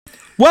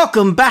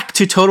Welcome back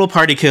to Total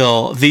Party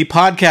Kill, the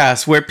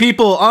podcast where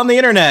people on the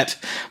internet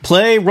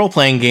play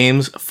role-playing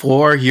games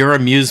for your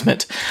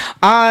amusement.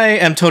 I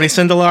am Tony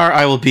Sindelar.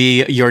 I will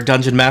be your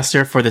dungeon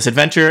master for this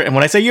adventure. And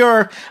when I say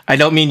your, I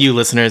don't mean you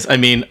listeners. I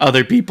mean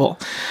other people.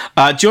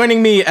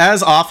 Joining me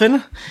as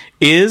often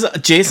is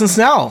Jason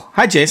Snell.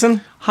 Hi, Jason.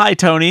 Hi,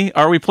 Tony.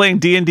 Are we playing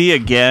D&D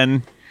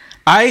again?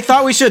 I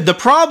thought we should. The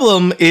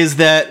problem is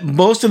that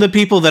most of the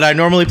people that I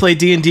normally play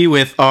D&D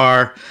with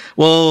are,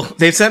 well,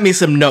 they've sent me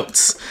some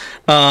notes.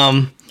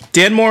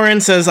 Dan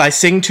Morin says I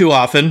sing too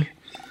often.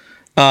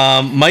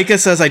 Micah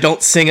says I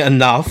don't sing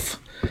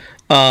enough.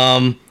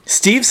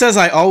 Steve says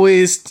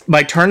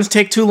my turns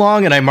take too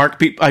long and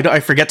I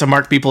forget to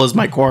mark people as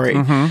my quarry.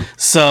 Mm-hmm.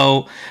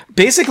 So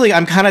basically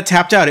I'm kind of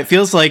tapped out. It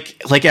feels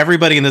like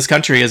everybody in this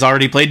country has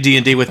already played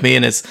D&D with me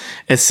and is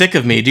sick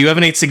of me. Do you have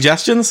any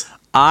suggestions?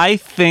 I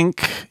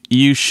think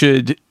you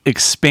should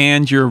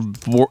expand your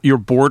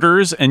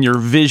borders and your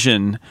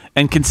vision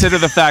and consider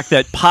the fact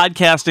that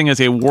podcasting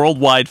is a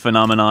worldwide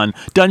phenomenon.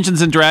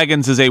 Dungeons &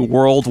 Dragons is a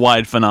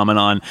worldwide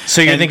phenomenon.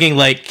 So you're thinking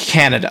like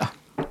Canada?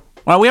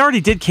 Well, we already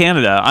did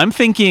Canada. I'm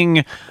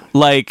thinking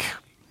like,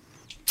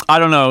 I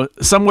don't know,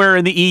 somewhere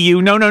in the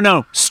EU.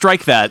 No.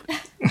 Strike that.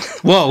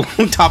 Whoa,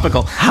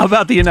 topical. How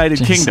about the United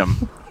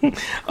Kingdom?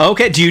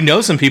 Okay, do you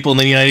know some people in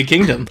the United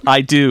Kingdom?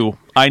 I do.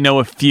 I know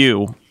a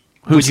few.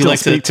 Would you like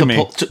to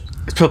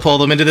pull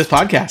them into this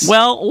podcast?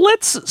 Well,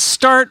 let's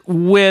start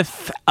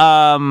with,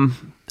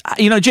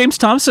 James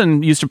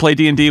Thompson used to play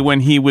D&D when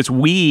he was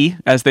wee,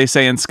 as they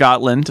say in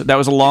Scotland. That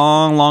was a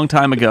long, long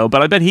time ago,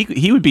 but I bet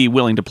he would be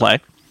willing to play.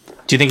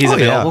 Do you think he's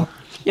available?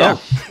 Yeah.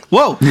 Oh.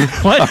 Whoa.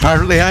 What?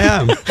 Apparently I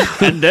am.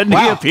 And then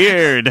he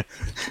appeared.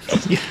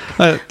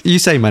 You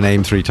say my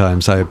name 3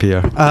 times, I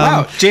appear.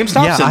 Wow, James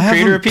Thompson,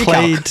 creator of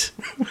Peacock.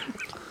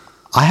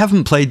 I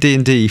haven't played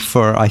D&D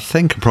for, I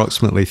think,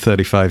 approximately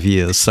 35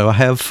 years, so I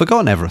have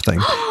forgotten everything.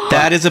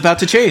 That is about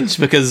to change,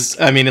 because,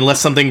 unless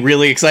something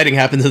really exciting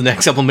happens in the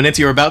next couple minutes,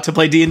 you're about to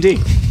play D&D.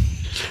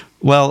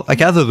 Well, I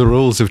gather the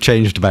rules have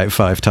changed about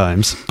 5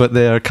 times, but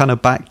they're kind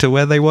of back to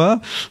where they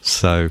were,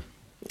 so...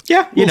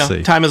 Yeah, we'll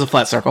see. Time is a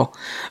flat circle.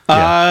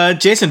 Yeah.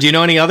 Jason, do you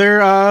know any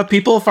other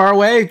people far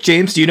away?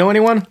 James, do you know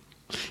anyone?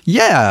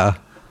 Yeah,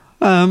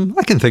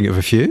 I can think of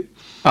a few.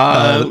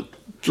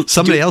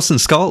 Somebody else in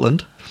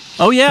Scotland.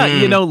 Oh, yeah.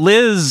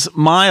 Liz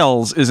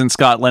Miles is in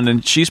Scotland,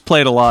 and she's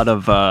played a lot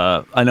of,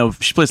 I know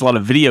she plays a lot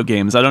of video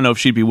games. I don't know if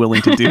she'd be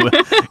willing to do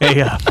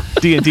a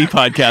D&D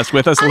podcast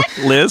with us.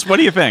 Liz, what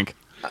do you think?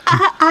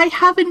 I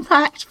have, in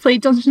fact,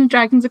 played Dungeons &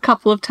 Dragons a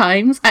couple of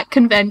times at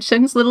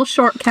conventions, little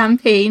short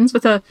campaigns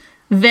with a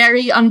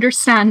very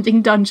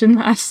understanding dungeon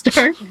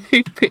master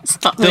who puts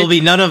up There'll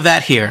be none of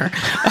that here.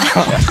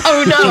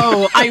 Oh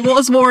no, I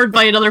was warned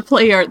by another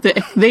player that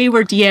if they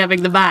were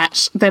DMing the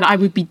match, then I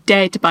would be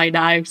dead by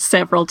now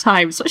several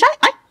times, which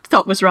I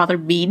thought was rather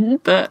mean,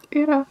 but,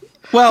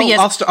 Well,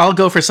 yes. I'll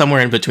go for somewhere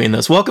in between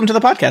those. Welcome to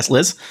the podcast,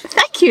 Liz.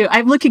 Thank you.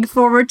 I'm looking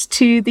forward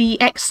to the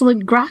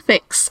excellent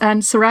graphics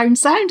and surround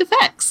sound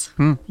effects.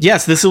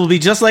 Yes, this will be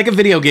just like a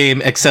video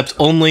game, except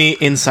only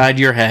inside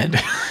your head.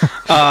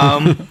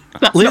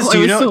 Liz, do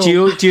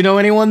you know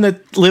anyone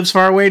that lives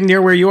far away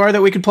near where you are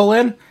that we could pull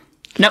in?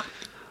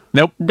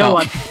 Nope. No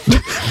one.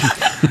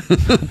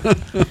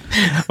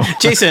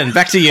 Jason,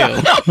 back to you.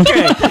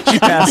 Okay, she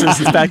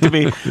passes. It's back to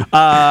me.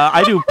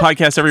 I do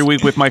podcasts every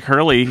week with Mike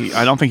Hurley.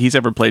 I don't think he's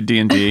ever played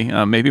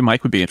D&D. Maybe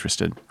Mike would be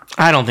interested.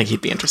 I don't think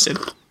he'd be interested.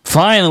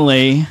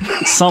 Finally,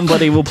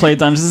 somebody will play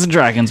Dungeons &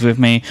 Dragons with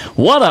me.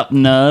 What up,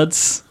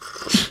 nerds?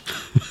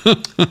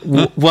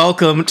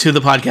 Welcome to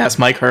the podcast,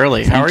 Mike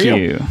Hurley. How are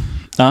you?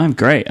 I'm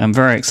great. I'm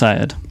very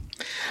excited.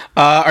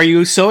 Are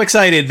you so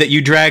excited that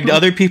you dragged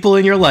other people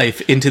in your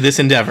life into this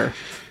endeavor?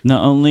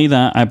 Not only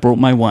that, I brought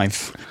my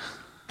wife.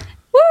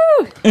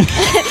 Woo!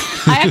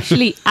 I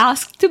actually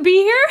asked to be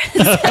here,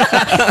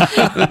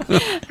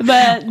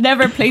 but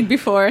never played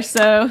before,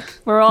 so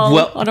we're all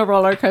on a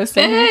roller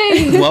coaster.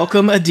 Hey!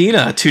 Welcome,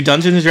 Adina, to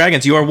Dungeons &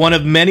 Dragons. You are one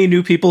of many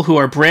new people who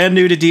are brand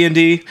new to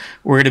D&D.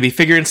 We're going to be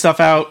figuring stuff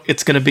out.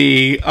 It's going to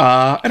be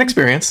an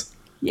experience.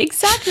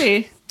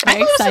 Exactly. I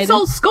thought this was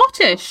all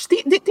Scottish.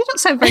 They don't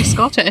sound very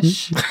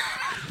Scottish.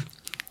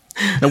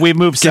 No, we've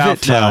moved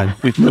south now.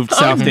 We've moved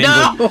south to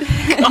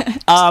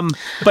England.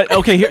 But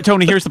okay,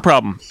 Tony, here's the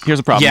problem.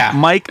 Yeah.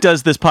 Mike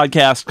does this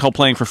podcast called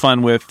Playing for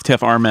Fun with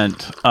Tiff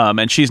Arment,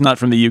 and she's not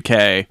from the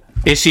UK.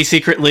 Is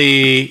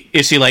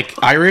she like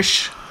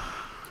Irish?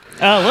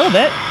 A little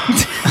bit.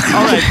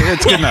 All right,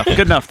 it's good enough. Good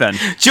enough then.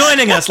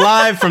 Joining us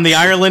live from the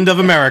Ireland of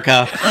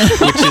America,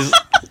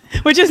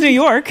 Which is New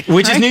York.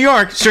 Which is New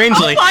York,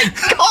 strangely.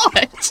 Oh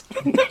my god!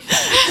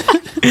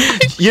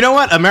 You know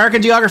what?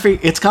 American geography,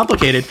 it's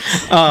complicated.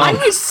 I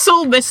was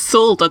so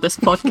missold on this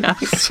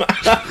podcast.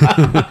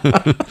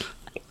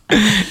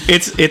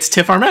 It's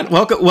Tiff Arment.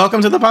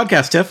 Welcome to the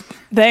podcast, Tiff.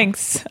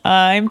 Thanks.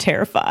 I'm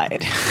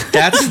terrified.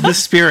 That's the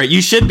spirit. You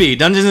should be.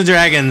 Dungeons and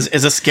Dragons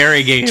is a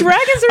scary game.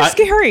 Dragons are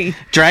scary.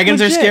 Dragons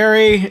Legit. are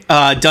scary.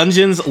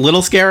 Dungeons,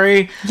 little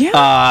scary.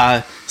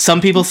 Yeah. Some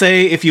people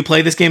say if you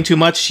play this game too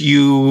much,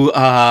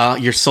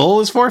 your soul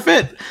is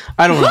forfeit.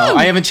 I don't know.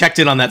 I haven't checked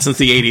in on that since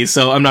the 80s,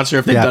 so I'm not sure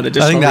if they've done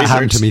additional I think that research.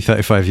 happened to me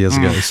 35 yeyears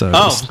ago, so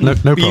no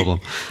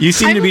problem. You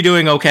seem to be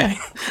doing okay.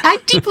 I'm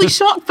deeply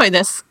shocked by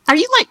this. Are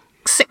you like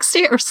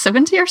 60 or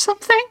 70 or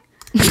something?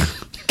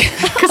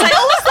 Because I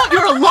always thought you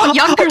were a lot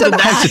younger than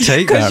How to that.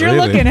 take Because that, you're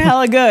really. looking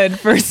hella good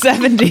for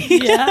 70.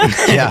 Yeah.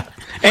 Yeah.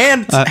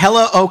 And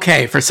hella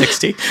okay for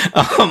 60.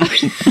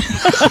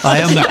 I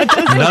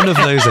am none of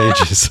those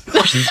ages.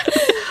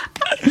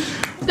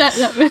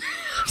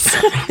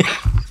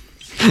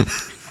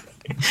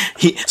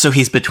 So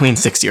he's between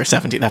 60 or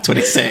 70. That's what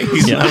he's saying.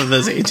 He's none of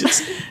those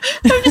ages.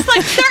 I'm just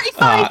like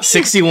 35.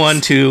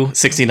 61 to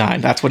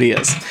 69. That's what he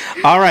is.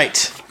 All right.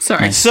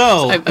 Sorry.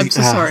 So, I'm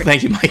so sorry.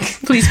 Thank you, Mike.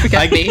 Please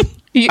forgive me.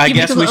 I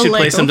guess we should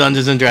play some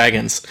Dungeons and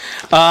Dragons.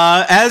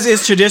 As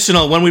is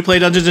traditional, when we play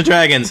Dungeons and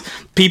Dragons,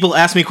 people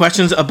ask me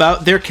questions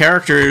about their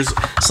characters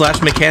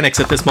 / mechanics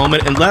at this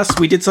moment. Unless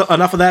we did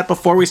enough of that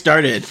before we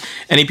started.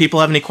 Any people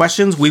have any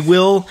questions?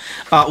 We'll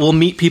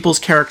meet people's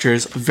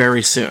characters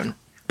very soon.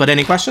 But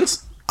any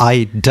questions?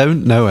 I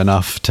don't know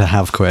enough to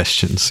have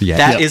questions yet.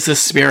 That is the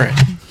spirit.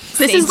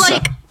 This is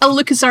like a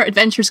LucasArts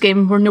Adventures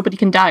game where nobody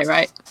can die,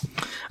 right?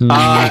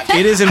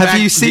 It is. In Have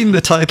fact, you seen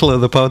the title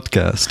of the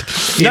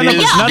podcast? None of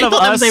I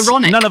thought that was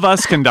ironic. None of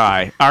us can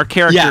die. Our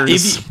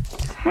characters.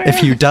 Yeah,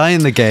 If you die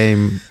in the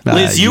game,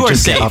 Liz, you are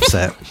just safe. get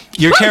upset.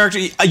 your character.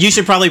 You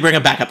should probably bring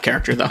a backup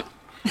character, though.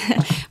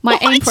 My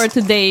aim for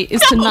today is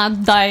to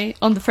not die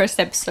on the first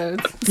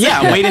episode.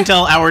 Yeah, wait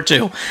until hour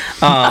 2.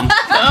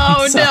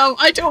 Oh no,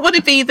 I don't want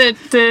to be the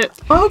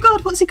oh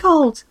god, what's he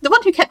called? The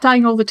one who kept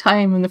dying all the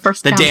time in the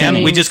first The Dan.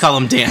 campaign. We just call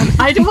him Dan.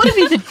 I don't want to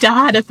be the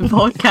dad of the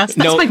podcast.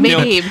 That's my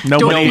name. nobody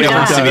Don't Nobody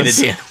wants to be does.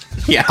 the Dan.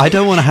 Yeah. I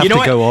don't want to have You know to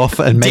what? go off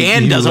and make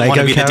Dan new doesn't Lego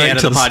want to be the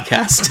characters. Dan of the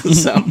podcast.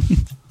 So.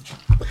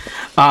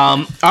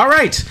 All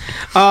right.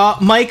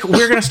 Mike,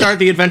 we're going to start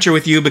the adventure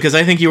with you because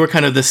I think you were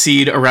kind of the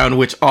seed around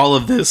which all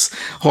of this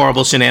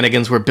horrible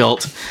shenanigans were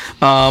built.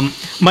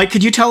 Mike,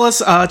 could you tell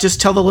us,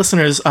 just tell the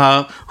listeners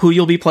who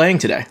you'll be playing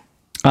today?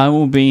 I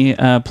will be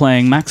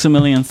playing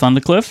Maximilian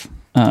Thundercliff,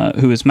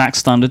 who is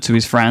Max Thunder to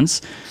his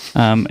friends,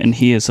 and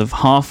he is of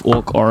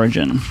half-orc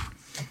origin.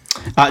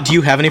 Do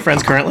you have any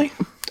friends currently?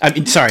 I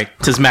mean, sorry,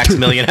 does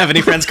Maximilian have any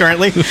friends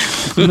currently?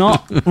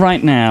 Not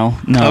right now,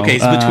 no. Okay,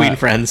 he's between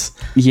friends.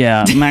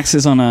 Yeah, Max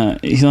is on a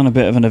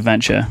bit of an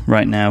adventure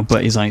right now,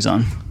 but he's on his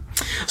own.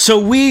 So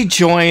we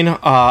join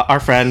our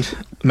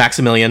friend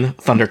Maximilian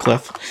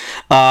Thundercliff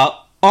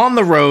on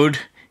the road.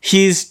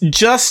 He's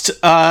just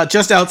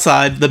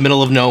outside the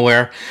middle of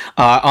nowhere,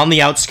 on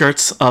the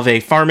outskirts of a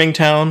farming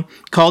town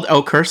called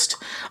Oakhurst.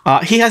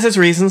 He has his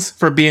reasons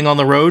for being on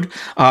the road,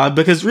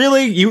 because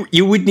really,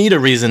 you would need a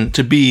reason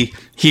to be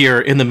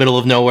here in the middle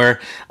of nowhere.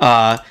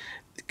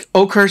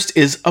 Oakhurst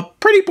is a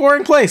pretty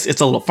boring place. It's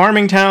a little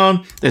farming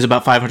town. There's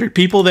about 500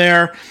 people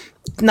there.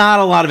 Not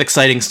a lot of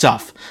exciting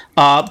stuff.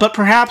 But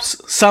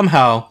perhaps,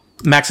 somehow,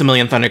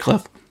 Maximilian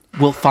Thundercliff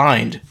will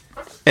find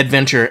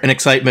adventure and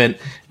excitement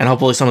and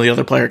hopefully some of the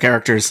other player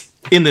characters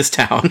in this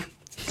town.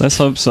 Let's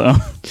hope so.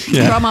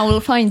 Drama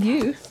will find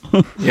you.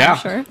 Yeah.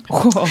 Sure.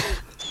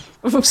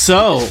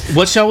 So,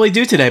 what shall we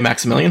do today,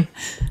 Maximilian?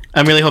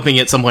 I'm really hoping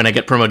at some point I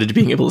get promoted to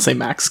being able to say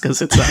Max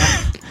because it's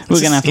We're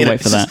going to have to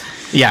wait for that.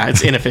 Yeah,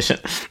 it's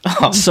inefficient.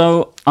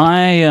 So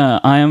I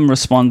am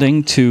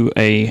responding to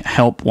a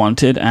help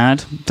wanted ad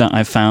that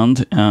I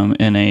found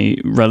in a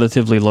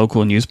relatively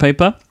local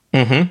newspaper.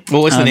 What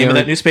was the name of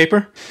that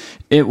newspaper?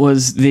 It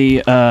was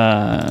the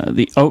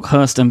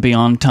Oakhurst and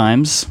Beyond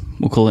Times.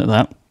 We'll call it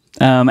that.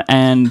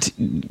 And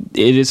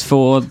it is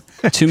for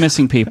 2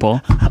 missing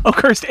people.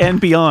 Oakhurst and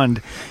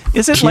Beyond.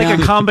 Is it like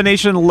a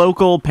combination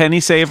local penny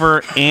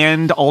saver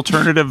and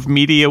alternative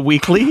media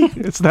weekly?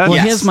 Is that? Well,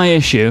 Yes. here's my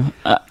issue.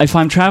 If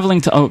I'm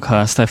traveling to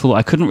Oakhurst, I thought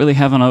I couldn't really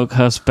have an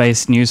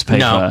Oakhurst-based newspaper.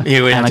 No,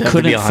 you would have and to I have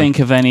couldn't Beyond. think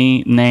of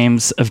any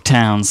names of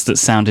towns that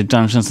sounded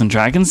Dungeons and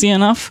Dragons-y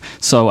enough,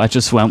 so I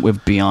just went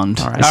with Beyond.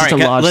 It's All just right, a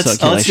large let's do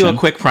circulation. a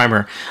quick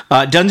primer.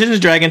 Dungeons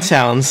and Dragons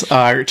towns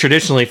are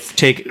traditionally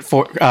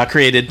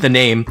created the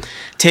name.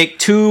 Take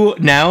 2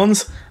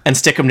 nouns and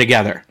stick them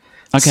together.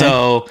 Okay.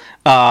 So,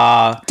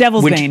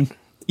 Devil's Bane.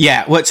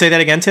 Yeah. What? Say that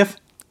again, Tiff.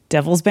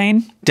 Devil's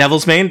Bane.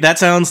 Devil's Bane. That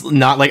sounds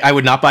not like I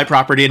would not buy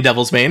property in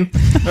Devil's Bane.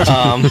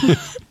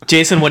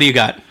 Jason, what do you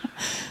got?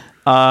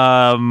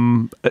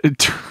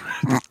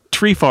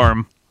 Tree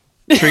farm.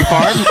 Tree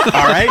farm.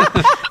 All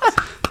right.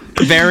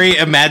 Very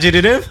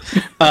imaginative.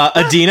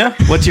 Adina,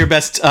 what's your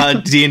best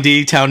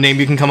D&D town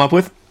name you can come up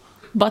with?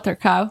 Butter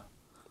cow.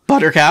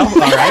 Butter cow. All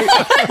right.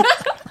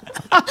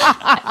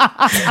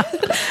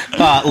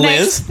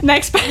 Liz,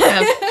 Next.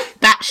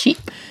 Bat sheep.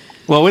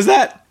 what was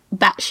that?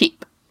 Bat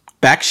sheep.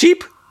 Back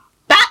sheep?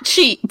 Bat Bat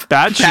sheep.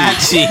 Bad sheep.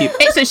 Bat sheep.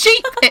 It's a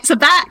sheep. It's a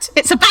bat.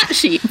 It's a bat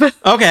sheep.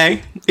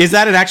 Okay. Is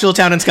that an actual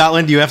town in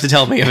Scotland? You have to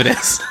tell me if it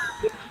is.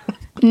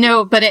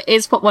 No, but it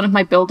is what one of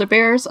my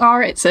Build-A-Bears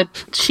are. It's a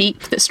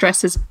sheep that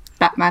stresses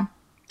Batman.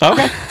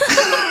 Okay.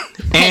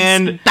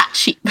 And And bat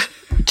sheep.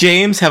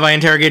 James, have I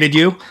interrogated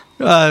you?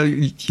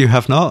 You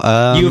have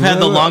not. You've had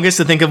the longest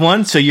to think of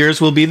one, so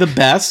yours will be the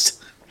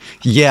best.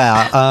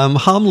 Yeah,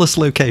 harmless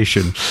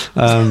location. Is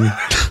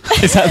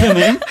that the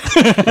name?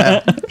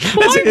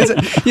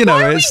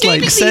 It's like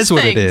naming says these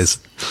what it things? is.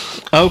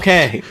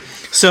 Okay.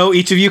 So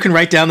each of you can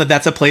write down that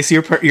that's a place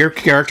your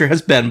character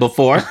has been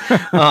before.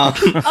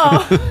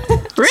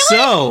 Really?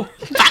 So,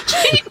 Bat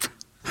sheep?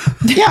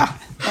 yeah.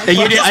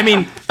 I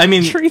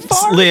mean, Tree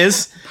farm?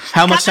 Liz,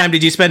 how much time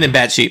did you spend in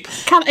Bat Sheep?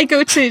 Can't I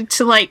go to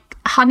like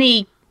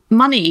Honey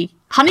Money?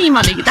 Honey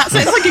Money. That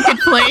sounds like a good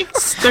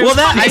place. There's Well,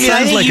 that- honey. I mean,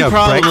 Sounds think like you a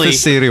probably-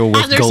 breakfast cereal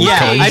with there's gold Yeah,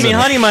 coins. I mean, in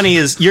it. Honey Money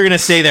is, you're going to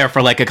stay there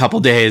for like a couple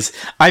days.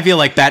 I feel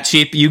like Bat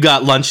Sheep, you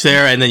got lunch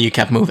there and then you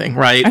kept moving,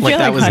 right? I feel that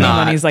like was Honey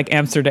not. Money's like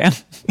Amsterdam.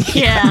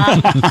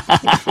 Yeah.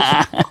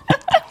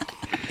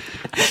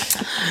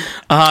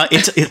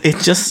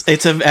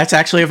 It's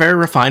actually a very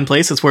refined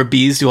place. It's where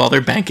bees do all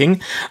their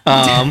banking.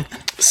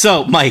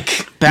 So,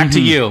 Mike, back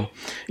to you.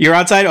 You're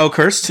outside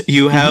Oakhurst.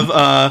 You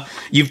have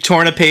you've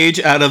torn a page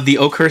out of the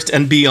Oakhurst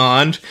and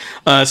Beyond,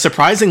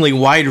 surprisingly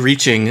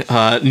wide-reaching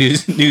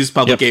news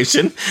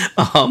publication.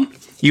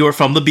 You are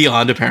from the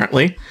Beyond,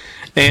 apparently.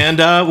 And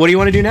what do you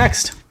want to do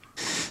next?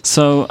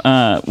 So,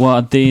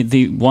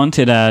 the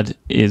wanted ad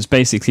is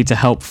basically to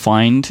help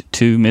find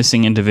two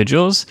missing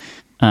individuals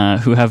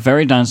who have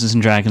very Dungeons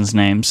and Dragons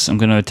names. I'm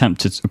going to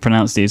attempt to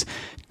pronounce these.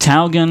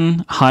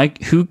 Taugen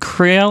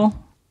Hukriel.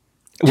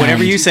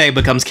 Whatever you say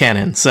becomes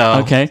canon. So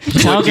Okay.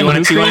 Taugen do you want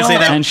to say Hukriel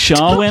that? and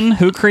Sharwin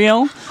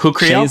Hukriel.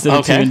 Hukriel? These are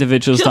the two Okay.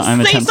 individuals Just that I'm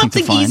say attempting to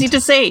something find. easy to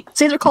say.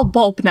 Say they're called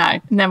Bob now,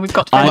 and then we've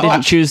got to I find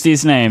didn't choose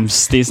these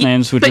names. These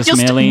names were But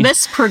just merely...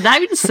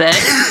 mispronounce it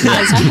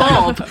as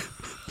Bob.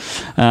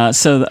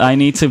 So I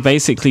need to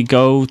basically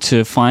go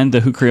to find the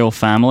Hukriel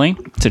family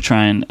to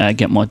try and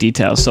get more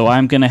details. So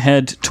I'm going to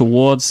head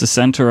towards the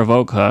center of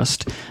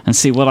Oakhurst and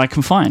see what I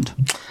can find.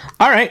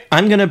 All right,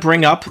 I'm going to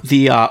bring up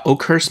the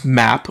Oakhurst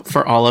map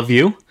for all of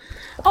you.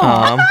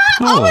 Oh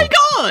my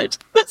god!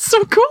 That's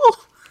so cool!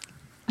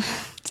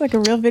 It's like a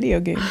real video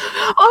game.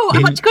 Oh, I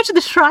want to go to the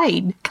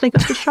shrine. Can I go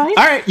to the shrine?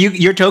 All right,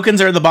 your tokens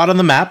are at the bottom of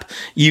the map.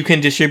 You can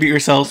distribute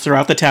yourselves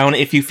throughout the town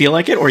if you feel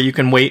like it, or you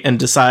can wait and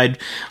decide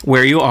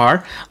where you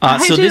are.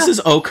 So this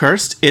is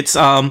Oakhurst. It's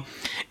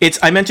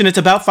I mentioned it's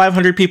about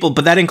 500 people,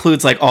 but that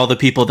includes like all the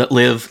people that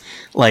live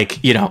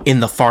like, in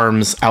the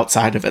farms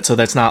outside of it. So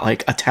that's not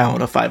like a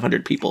town of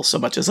 500 people so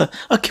much as a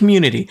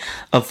community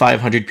of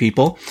 500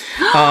 people.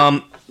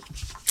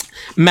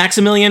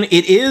 Maximilian,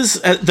 it is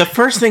the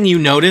first thing you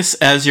notice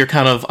as you're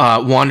kind of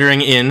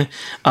wandering in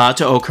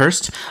to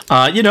Oakhurst.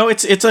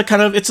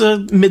 It's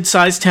a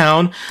mid-sized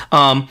town.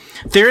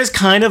 There is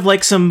kind of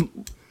like some,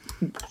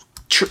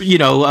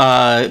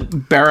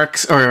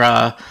 barracks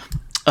or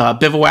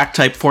bivouac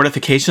type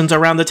fortifications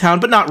around the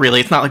town, but not really.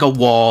 It's not like a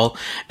wall,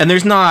 and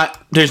there's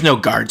no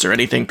guards or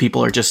anything.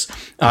 People are just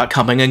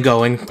coming and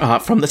going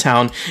from the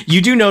town. You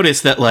do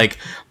notice that like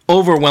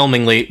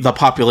overwhelmingly the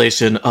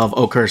population of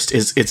Oakhurst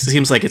it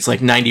seems like it's like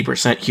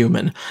 90%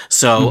 human.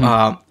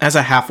 So as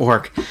a half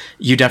orc,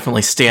 you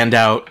definitely stand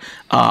out,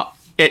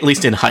 at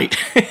least in height,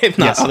 if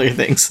not other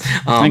things.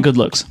 And good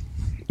looks.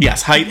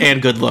 Yes, height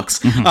and good looks.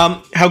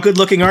 How good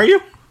looking are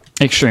you?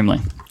 Extremely.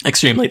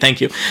 Extremely,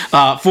 thank you.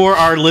 For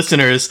our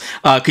listeners,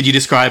 could you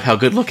describe how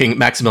good looking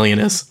Maximilian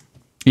is?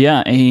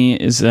 Yeah, he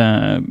is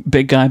a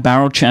big guy,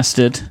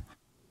 barrel-chested,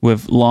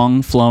 with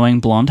long,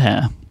 flowing blonde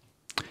hair.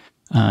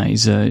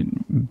 He's a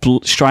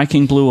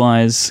striking blue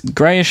eyes,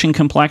 grayish in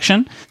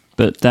complexion,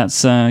 but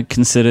that's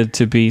considered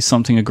to be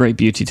something of great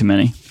beauty to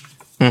many.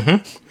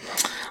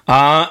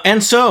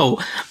 And so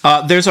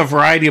there's a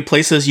variety of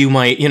places you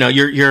might,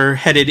 you're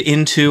headed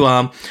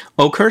into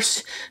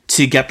Oakhurst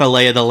to get the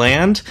lay of the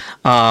land.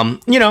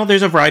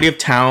 There's a variety of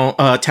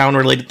town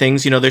related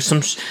things.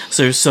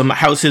 There's some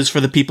houses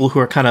for the people who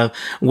are kind of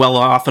well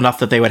off enough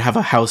that they would have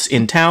a house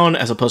in town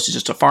as opposed to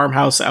just a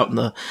farmhouse out in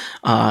the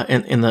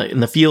in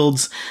the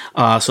fields.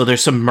 So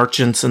there's some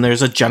merchants and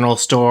there's a general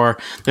store.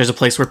 There's a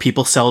place where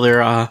people sell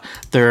their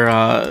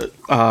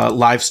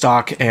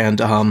livestock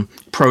and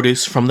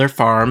produce from their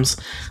farms.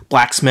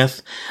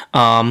 Blacksmith.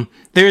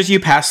 You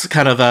pass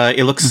kind of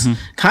it looks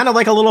kind of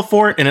like a little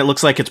fort, and it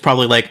looks like it's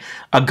probably like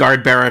a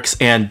guard barracks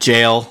and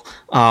jail,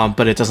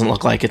 but it doesn't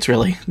look like it's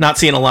really not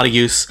seeing a lot of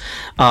use.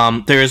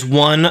 There is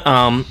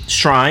one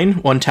shrine,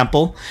 one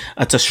temple.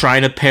 It's a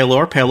shrine of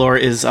Pelor. Pelor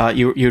is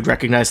you'd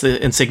recognize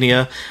the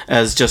insignia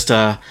as just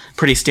a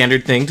pretty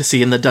standard thing to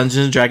see in the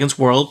Dungeons and Dragons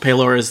world.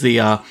 Pelor is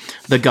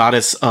the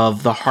goddess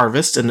of the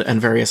harvest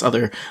and various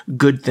other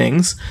good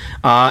things.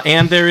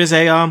 And there's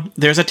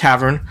a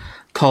tavern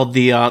called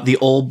the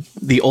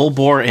Old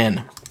Boar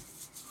Inn.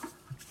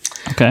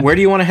 Okay. Where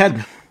do you want to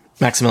head,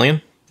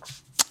 Maximilian?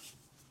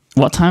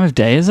 What time of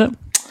day is it?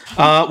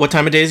 What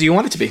time of day do you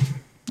want it to be?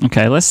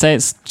 Okay, let's say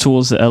it's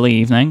towards the early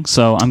evening,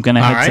 so I'm going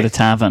to head to the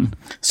tavern.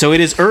 So it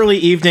is early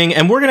evening,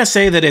 and we're going to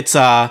say that it's,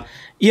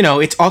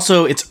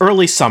 it's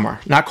early summer,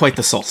 not quite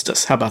the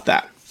solstice. How about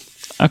that?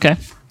 Okay.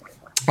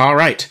 All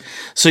right.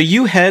 So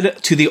you head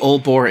to the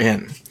Old Boar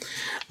Inn.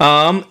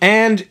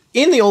 And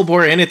in the Old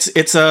Boar Inn,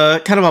 it's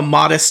a kind of a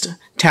modest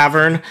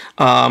tavern.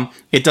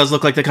 It does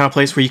look like the kind of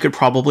place where you could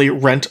probably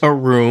rent a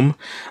room.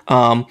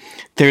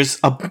 There's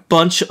a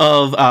bunch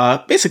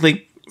of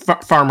basically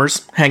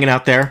farmers hanging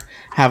out there,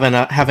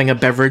 having a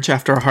beverage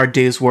after a hard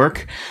day's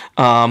work.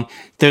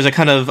 There's a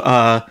kind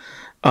of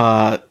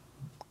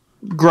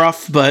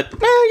gruff, but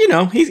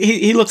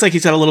he looks like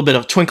he's got a little bit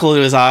of twinkle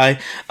in his eye.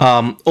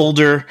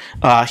 Older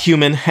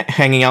human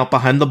hanging out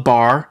behind the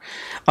bar.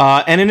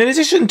 And in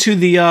addition to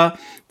the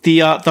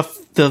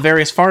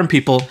various farm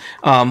people,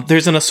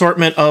 there's an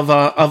assortment of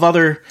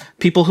other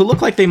people who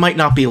look like they might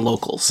not be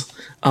locals.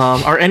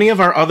 Are any of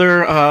our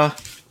other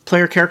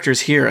player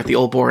characters here at the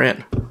Old Boar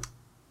Inn?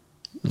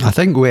 I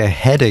think we're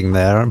heading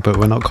there, but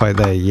we're not quite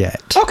there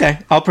yet. Okay,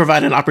 I'll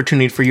provide an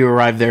opportunity for you to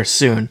arrive there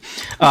soon.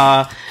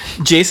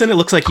 Jason, it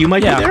looks like you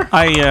might be there.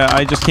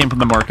 I just came from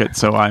the market,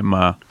 so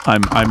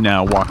I'm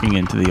now walking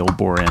into the Old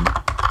Boar Inn.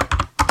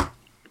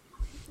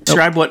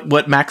 Describe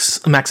what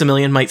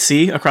Maximilian might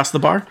see across the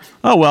bar.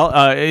 Oh, well,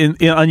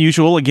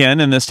 unusual again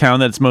in this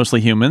town that's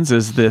mostly humans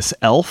is this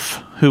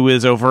elf who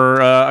is over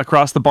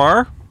across the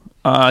bar.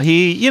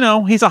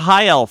 He's a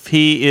high elf.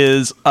 He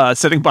is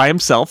sitting by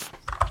himself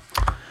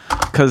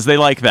because they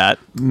like that,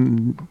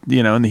 and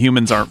the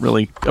humans aren't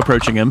really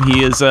approaching him.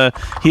 He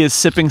is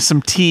sipping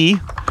some tea.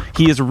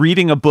 He is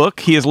reading a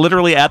book. He is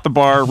literally at the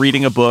bar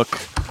reading a book,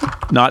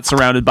 not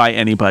surrounded by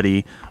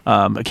anybody.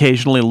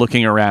 Occasionally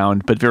looking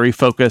around, but very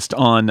focused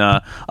on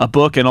a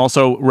book, and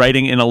also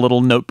writing in a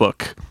little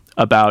notebook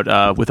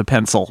about with a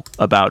pencil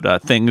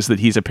about things that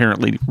he's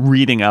apparently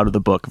reading out of the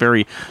book.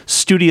 Very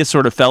studious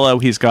sort of fellow.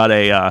 He's got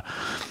a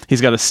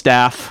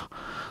staff.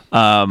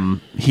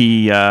 That's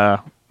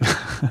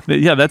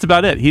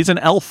about it. He's an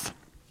elf.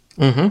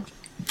 Mm-hmm.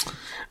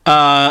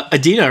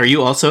 Adina, are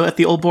you also at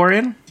the Old Boar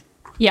Inn?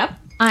 Yep,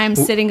 I'm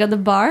sitting at the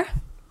bar,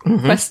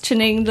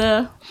 questioning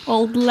the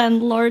old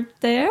landlord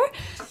there.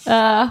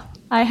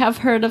 I have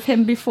heard of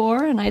him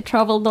before, and I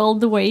traveled all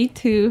the way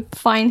to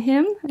find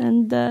him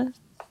and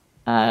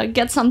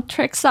get some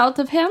tricks out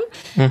of him.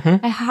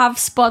 I have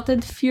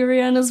spotted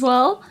Furion as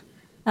well.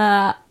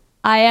 I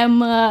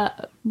am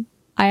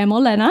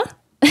Olena.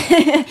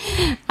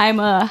 I'm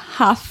a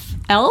half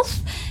elf,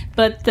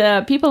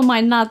 but people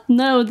might not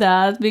know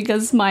that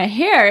because my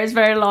hair is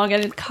very long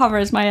and it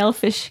covers my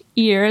elfish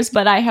ears.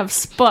 But I have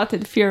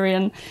spotted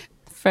Furion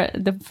for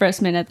the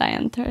first minute I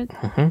entered.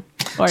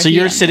 So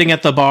you're sitting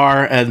at the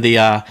bar, and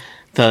the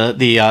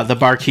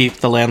barkeep,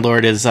 the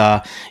landlord, is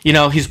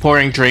he's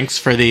pouring drinks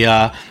for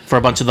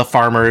a bunch of the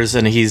farmers,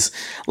 and he's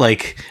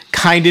like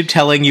kind of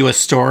telling you a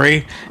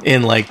story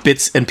in like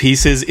bits and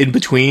pieces in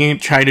between,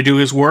 trying to do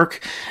his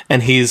work,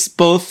 and he's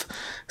both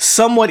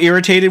somewhat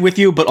irritated with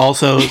you, but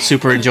also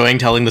super enjoying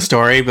telling the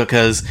story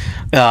because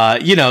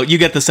you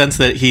get the sense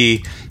that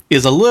he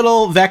is a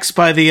little vexed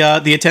by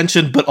the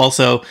attention, but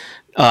also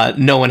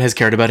no one has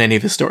cared about any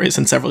of his stories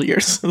in several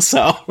years.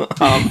 So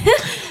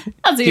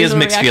he has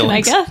mixed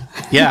feelings. I guess.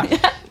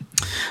 Yeah.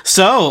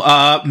 So,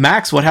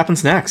 Max, what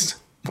happens next?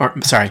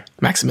 Sorry,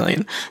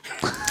 Maximilian.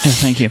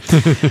 Thank you.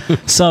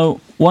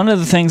 So, one of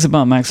the things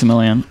about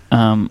Maximilian,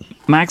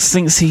 Max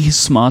thinks he's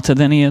smarter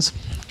than he is,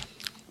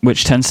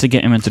 which tends to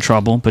get him into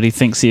trouble, but he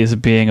thinks he is a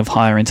being of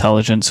higher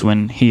intelligence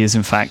when he is,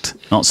 in fact,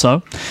 not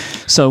so.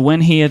 So, when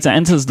he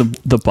enters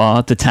the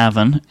bar, the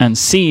tavern, and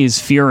sees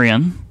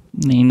Furion,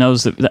 he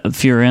knows that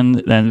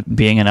Furion, then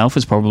being an elf,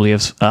 is probably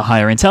of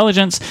higher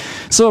intelligence,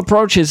 so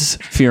approaches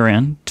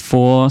Furion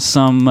for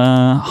some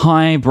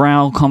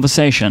highbrow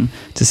conversation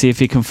to see if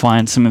he can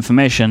find some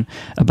information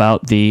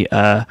about the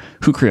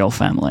Hukriel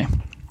family.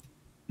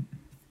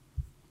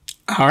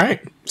 All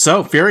right.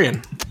 So,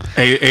 Furion,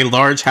 a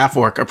large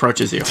half-orc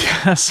approaches you.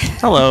 Yes.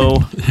 Hello.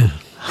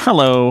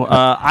 Hello.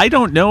 I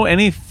don't know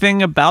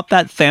anything about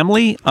that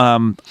family.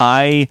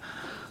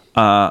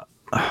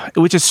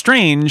 Which is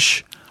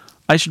strange.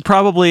 I should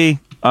probably...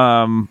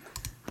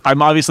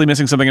 I'm obviously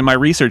missing something in my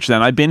research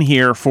then. I've been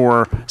here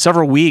for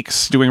several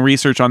weeks doing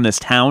research on this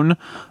town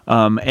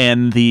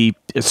and the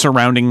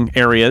surrounding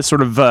areas,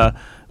 sort of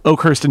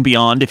Oakhurst and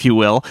Beyond, if you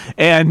will.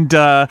 And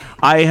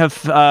I have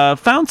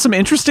found some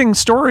interesting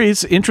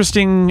stories,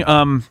 interesting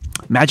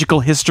magical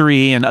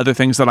history and other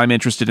things that I'm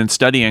interested in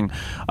studying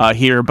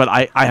here, but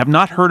I have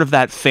not heard of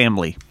that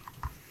family.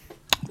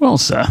 Well,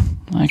 sir,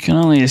 I can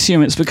only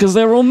assume it's because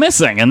they're all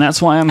missing, and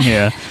that's why I'm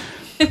here.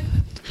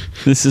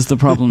 This is the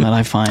problem that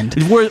I find.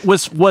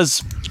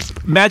 Was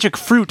magic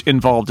fruit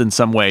involved in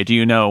some way? Do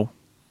you know,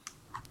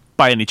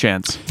 by any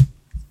chance?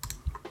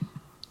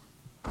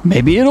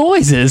 Maybe it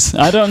always is.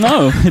 I don't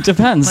know. It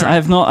depends.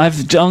 Right.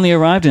 I've only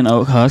arrived in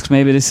Oakhurst.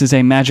 Maybe this is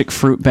a magic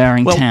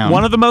fruit-bearing town.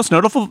 One of the most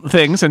notable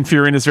things, and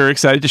Furion is very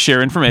excited to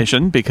share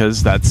information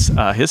because that's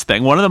his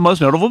thing. One of the most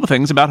notable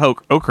things about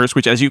Oakhurst,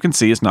 which as you can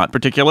see is not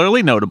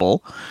particularly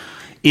notable,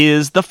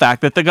 is the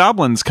fact that the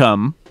goblins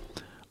come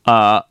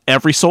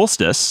every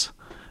solstice,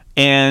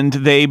 and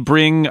they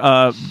bring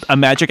a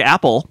magic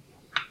apple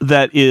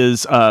that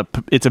is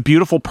it's a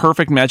beautiful,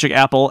 perfect magic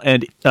apple,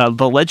 and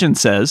the legend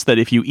says that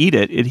if you eat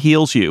it, it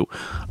heals you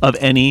of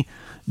any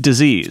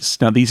disease.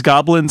 Now, these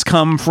goblins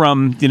come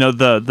from,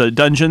 the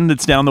dungeon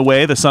that's down the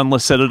way, the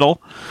Sunless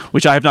Citadel,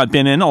 which I have not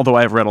been in, although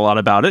I've read a lot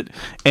about it.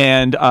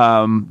 And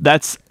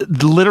that's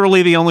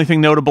literally the only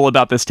thing notable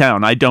about this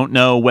town. I don't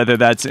know whether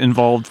that's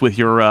involved with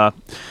your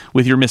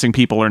missing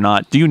people or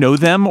not. Do you know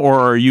them, or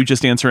are you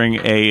just answering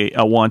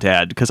a want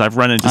ad? Because I've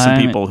run into some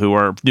people who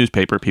are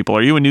newspaper people.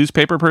 Are you a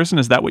newspaper person?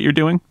 Is that what you're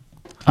doing?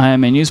 I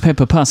am a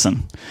newspaper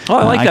person. Oh,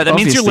 I like that. That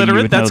means you're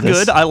literate. That's good.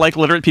 This. I like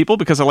literate people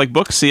because I like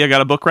books. See, I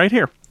got a book right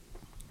here.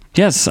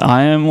 Yes,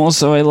 I am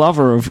also a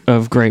lover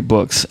of great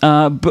books.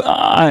 But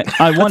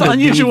I want to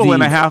unusual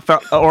in a half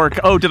orc.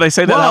 Oh, did I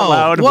say that out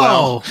loud?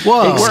 Whoa.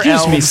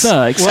 Excuse me,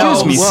 sir.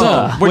 Excuse me,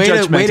 sir.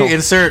 Way to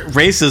insert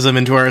racism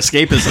into our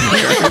escapism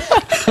here.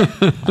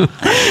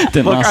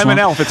 Look, I'm an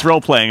elf. It's role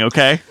playing.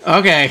 Okay.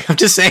 Okay. I'm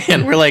just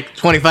saying. We're like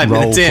 25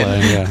 minutes in.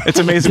 Yeah. It's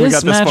amazing we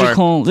got this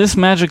far. This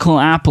magical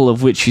apple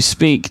of which you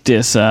speak,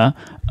 dear sir,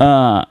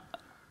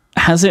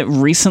 has it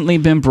recently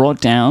been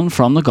brought down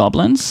from the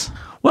goblins?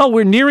 Well,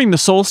 we're nearing the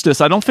solstice.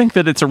 I don't think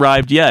that it's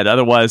arrived yet.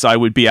 Otherwise, I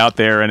would be out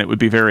there and it would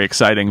be very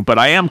exciting. But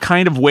I am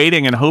kind of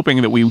waiting and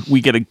hoping that we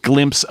get a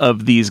glimpse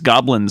of these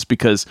goblins,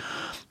 because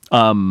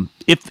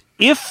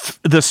if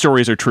the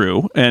stories are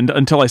true, and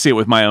until I see it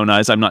with my own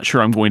eyes, I'm not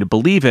sure I'm going to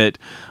believe it.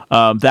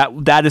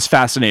 That is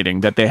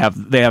fascinating that they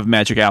have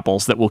magic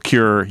apples that will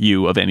cure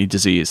you of any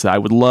disease. I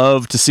would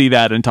love to see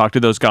that and talk to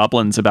those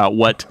goblins about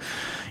what,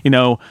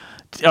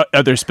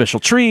 are there special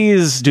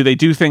trees? Do they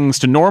do things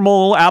to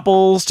normal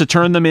apples to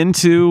turn them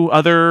into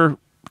other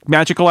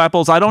magical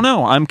apples? I don't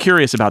know. I'm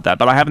curious about that,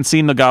 but I haven't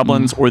seen the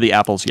goblins or the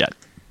apples yet.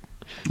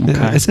 Okay.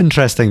 Yeah, it's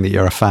interesting that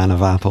you're a fan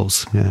of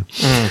apples. Yeah.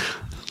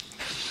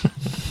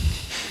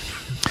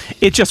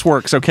 It just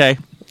works, okay?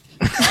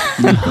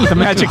 The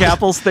magic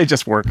apples, they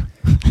just work.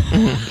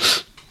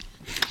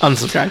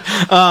 Unsubscribe.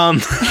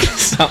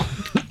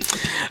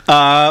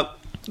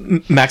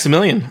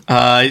 Maximilian.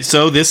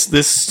 So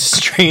this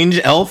strange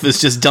elf is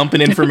just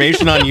dumping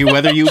information on you,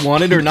 whether you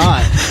want it or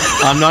not.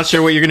 I'm not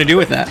sure what you're going to do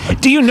with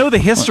that. Do you know the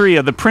history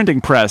of the printing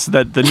press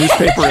that the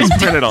newspaper is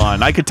printed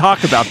on? I could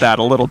talk about that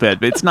a little bit,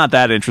 but it's not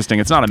that interesting.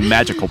 It's not a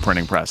magical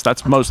printing press.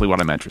 That's mostly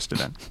what I'm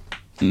interested in.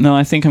 No,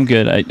 I think I'm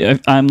good.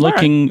 I'm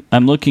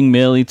looking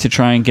merely to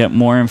try and get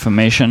more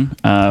information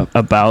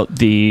about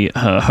the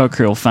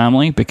Hercule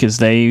family, because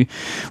they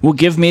will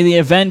give me the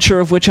adventure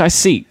of which I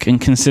seek.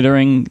 And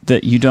considering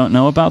that you don't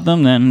know about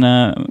them, then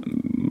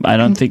I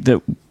don't think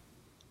that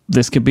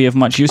this could be of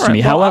much use to me.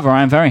 Well, however,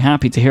 I'm very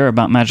happy to hear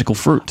about magical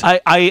fruit.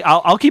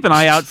 I'll keep an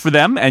eye out for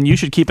them, and you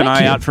should keep an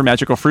eye out for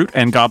magical fruit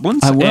and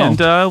goblins. I will.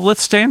 And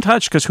let's stay in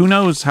touch, because who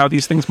knows how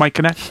these things might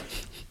connect.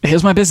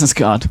 Here's my business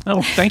card.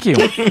 Oh, thank you.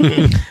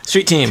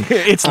 Street team.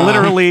 It's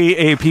literally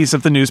a piece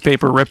of the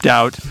newspaper ripped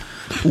out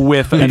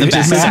with and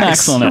Mrs.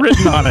 Max on it.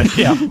 Written on it.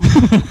 Yeah.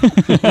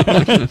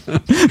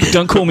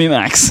 Don't call me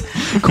Max.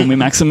 Call me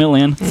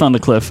Maximilian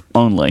Thundercliff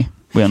only.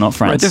 We are not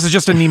friends. Right, this is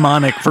just a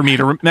mnemonic for me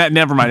to...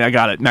 never mind, I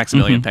got it.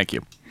 Maximilian, Thank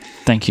you.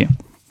 Thank you.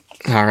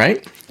 All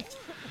right.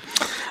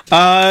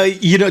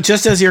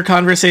 Just as your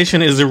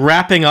conversation is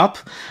wrapping up,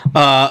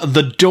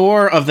 the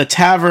door of the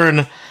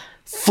tavern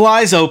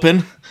flies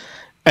open,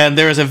 and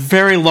there is a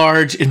very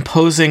large,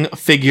 imposing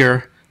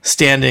figure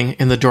standing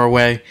in the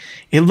doorway.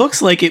 It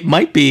looks like it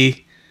might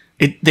be...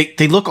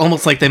 They look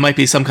almost like they might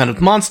be some kind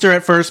of monster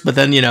at first, but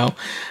then,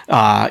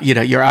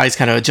 your eyes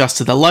kind of adjust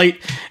to the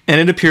light, and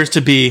it appears to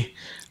be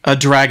a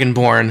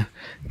Dragonborn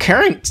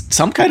carrying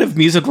some kind of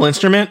musical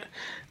instrument,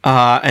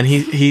 and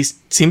he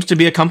seems to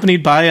be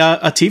accompanied by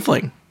a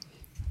tiefling.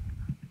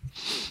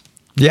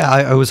 Yeah,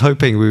 I was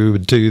hoping we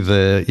would do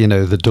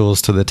the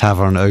doors to the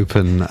tavern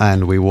open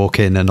and we walk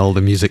in and all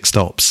the music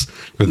stops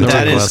with the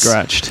that is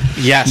scratched.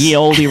 Yes. Ye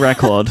oldie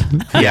record.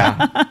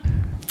 Yeah.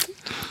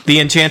 The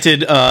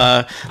enchanted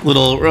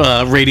little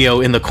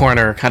radio in the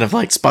corner kind of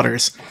like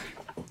sputters.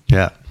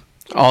 Yeah.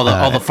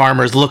 All the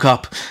farmers look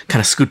up, kind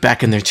of scoot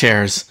back in their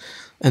chairs,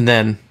 and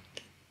then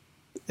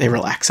they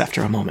relax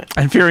after a moment.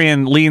 And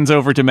Furion leans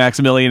over to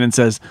Maximilian and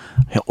says,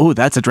 "Oh,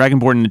 that's a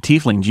Dragonborn and a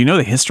Tiefling. Do you know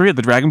the history of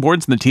the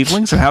Dragonborns and the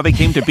Tieflings and how they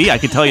came to be? I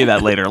can tell you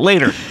that later.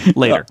 Later,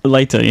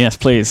 yes,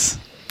 please."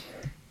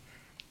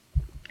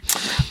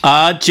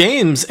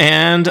 James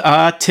and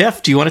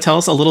Tiff, do you want to tell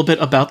us a little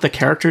bit about the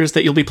characters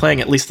that you'll be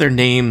playing, at least their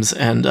names,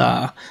 and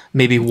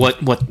maybe what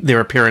their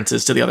appearance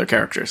is to the other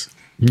characters?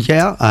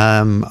 Yeah,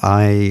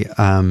 I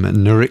am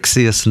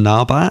Neurixius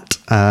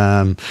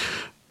Narbat,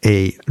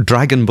 a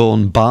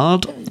Dragonborn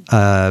bard,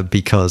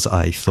 because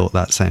I thought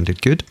that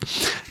sounded good.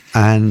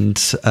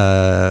 And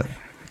I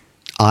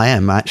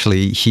am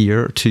actually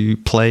here to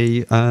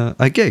play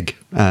a gig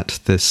at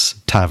this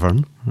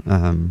tavern.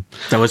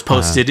 That was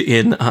posted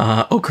in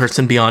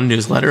Oakhurst Beyond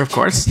newsletter, of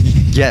course.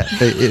 Yeah,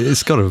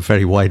 it's got a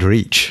very wide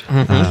reach.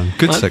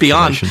 Good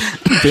circulation.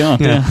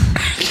 Beyond, yeah.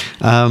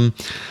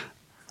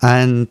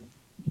 And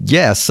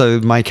yeah, so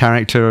my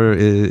character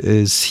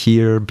is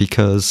here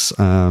because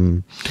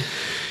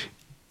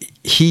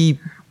he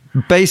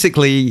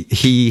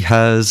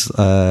has,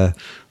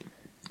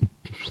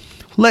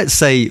 let's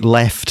say,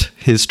 left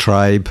his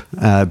tribe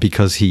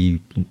because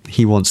he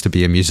wants to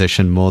be a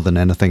musician more than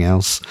anything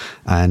else,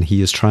 and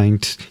he is trying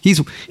to.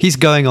 He's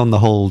going on the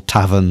whole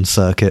tavern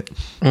circuit,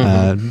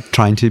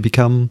 trying to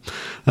become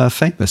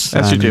famous.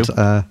 As you do.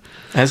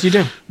 As you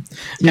do.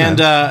 Yeah.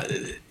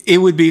 And it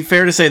would be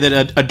fair to say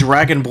that a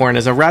Dragonborn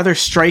is a rather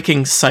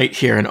striking sight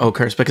here in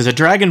Oakhurst, because a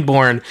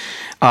Dragonborn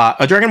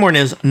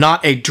is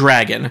not a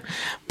dragon,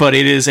 but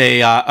it is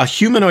a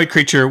humanoid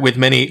creature with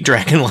many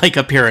dragon-like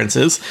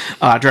appearances.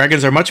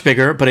 Dragons are much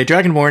bigger, but a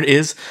Dragonborn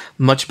is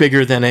much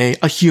bigger than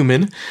a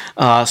human.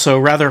 So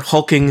rather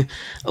hulking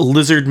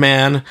lizard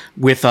man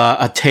with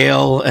a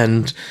tail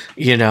and,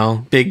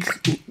 big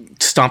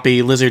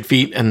stompy lizard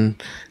feet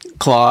and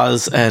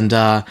claws. And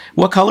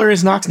what color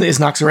is Nox? Is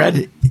Nox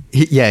red?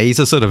 He's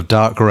a sort of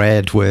dark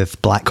red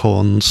with black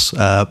horns,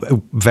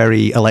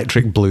 very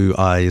electric blue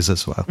eyes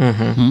as well.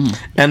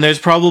 And there's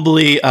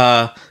probably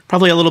a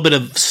little bit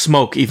of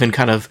smoke even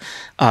kind of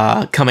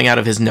coming out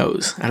of his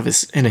nose,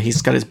 and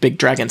he's got his big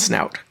dragon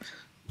snout.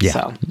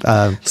 Yeah,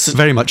 so,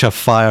 very much a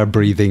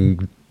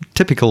fire-breathing,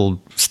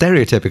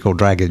 stereotypical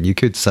dragon, you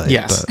could say.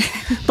 Yes,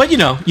 but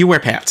you wear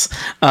pants.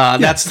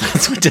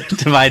 That's what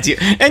divides you.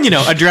 And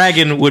a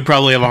dragon would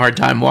probably have a hard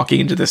time walking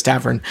into this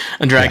tavern.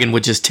 A dragon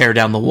would just tear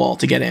down the wall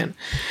to get in.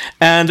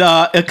 And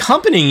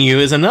accompanying you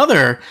is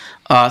another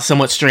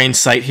somewhat strange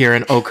sight here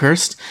in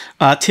Oakhurst.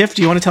 Tiff,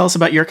 do you want to tell us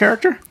about your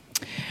character?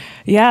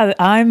 Yeah,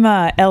 I'm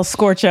El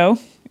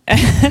Scorcho,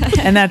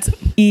 and that's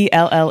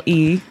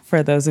ELLE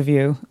for those of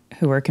you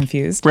who are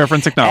confused.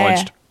 Reference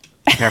acknowledged.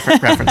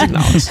 Reference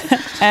acknowledged.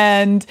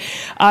 And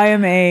I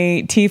am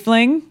a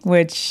tiefling,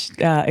 which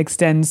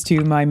extends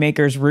to my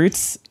maker's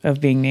roots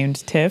of being named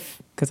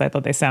Tiff, because I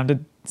thought they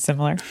sounded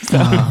similar. So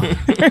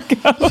there we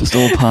go. Just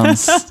all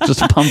puns.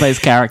 Just a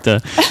pun-based character.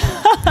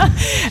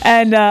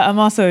 And I'm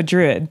also a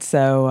druid,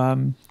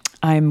 so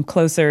I'm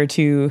closer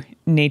to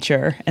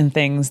nature and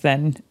things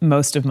than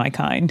most of my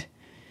kind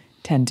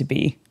tend to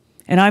be.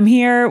 And I'm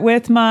here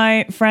with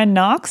my friend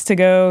Nox to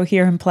go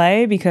hear him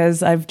play,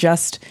 because I've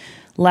just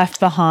left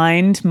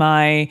behind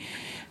my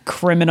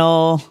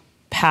criminal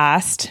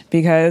past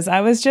because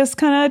I was just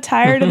kind of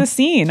tired of the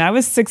scene. I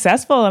was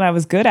successful and I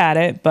was good at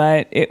it,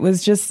 but it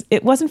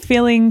wasn't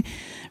feeling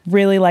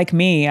really like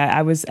me.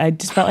 I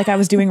just felt like I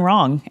was doing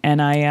wrong, and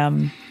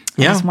I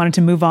just wanted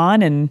to move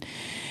on and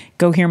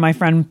go hear my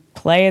friend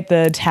play at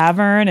the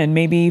tavern and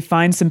maybe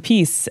find some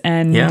peace.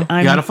 And you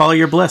got to follow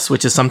your bliss,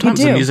 which is sometimes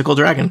a musical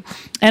dragon.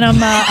 And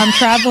I'm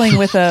traveling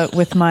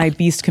with my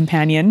beast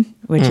companion,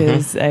 which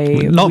is a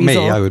not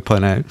weasel. me, I would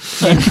point out.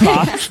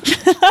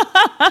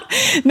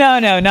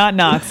 No, not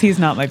Nox. He's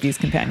not my beast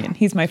companion.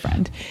 He's my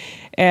friend.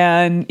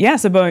 And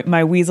so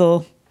my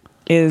weasel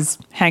is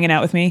hanging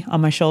out with me on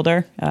my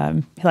shoulder.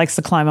 He likes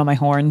to climb on my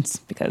horns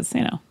because,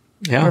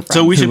 Yeah.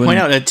 So we should point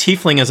out a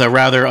tiefling is a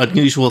rather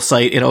unusual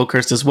sight in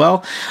Oakhurst as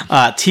well.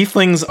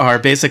 Tieflings are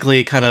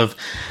basically kind of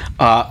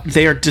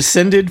they are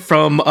descended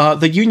from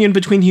the union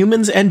between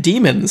humans and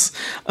demons.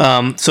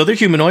 So they're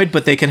humanoid,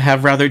 but they can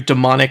have rather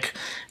demonic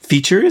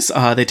features.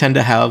 They tend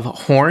to have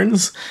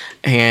horns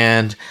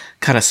and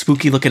kind of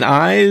spooky looking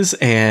eyes,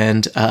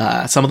 and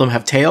some of them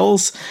have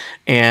tails,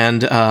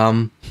 and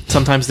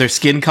sometimes their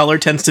skin color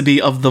tends to be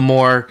of the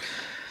more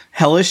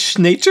hellish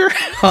nature.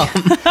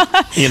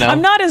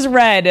 I'm not as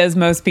red as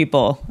most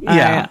people.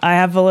 Yeah. I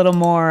have a little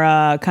more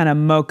kind of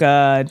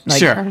mocha,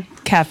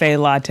 cafe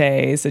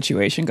latte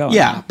situation going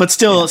on. But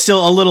still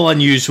a little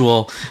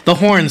unusual. The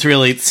horns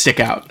really stick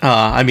out.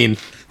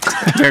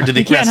 Compared to the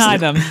you can't hide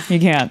them. You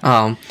can't.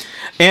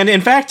 And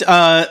in fact,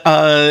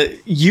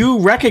 you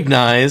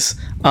recognize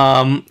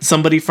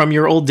somebody from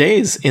your old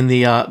days in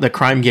the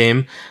crime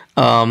game.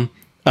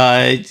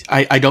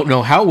 I don't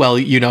know how well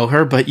you know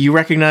her, but you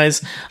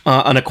recognize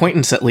an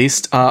acquaintance, at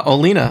least,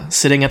 Olina,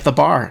 sitting at the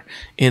bar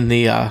in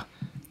the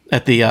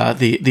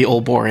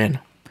Old Boar Inn.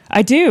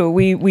 I do.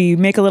 We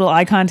make a little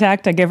eye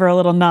contact. I give her a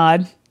little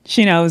nod.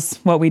 She knows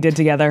what we did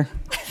together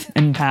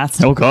in the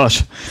past. Oh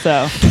gosh.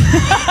 So,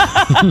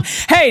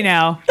 hey,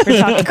 now we're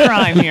talking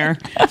crime here.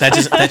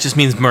 That just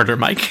means murder,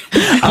 Mike.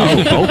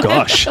 Oh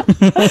gosh.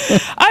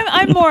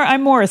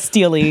 I'm more a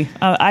steely.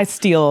 I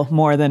steal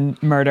more than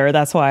murder.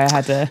 That's why I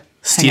had to.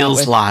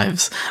 Steals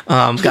lives.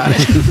 Got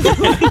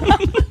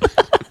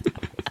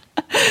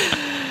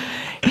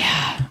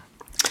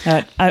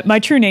it. My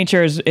true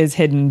nature is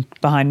hidden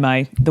behind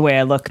the way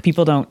I look.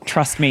 People don't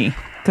trust me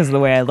because of the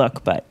way I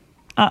look, but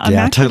I'm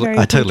I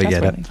totally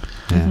get it.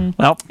 Yeah.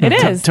 Well, it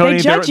is. Tony,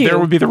 they judge you. There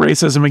would be the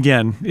racism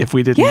again if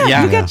we didn't.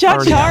 Yeah, you get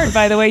judged hard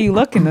by the way you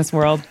look in this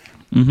world.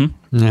 Yeah.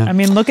 I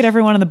mean, look at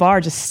everyone in the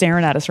bar just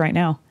staring at us right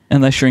now.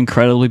 unless you're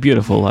incredibly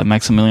beautiful like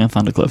Maximilian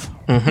Thundercliff.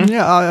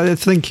 Yeah, I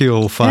think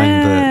you'll find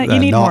that you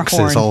need more Nox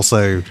horn. is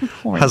also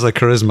has a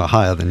charisma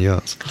higher than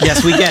yours.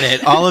 Yes, we get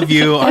it. All of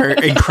you are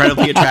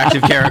incredibly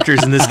attractive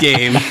characters in this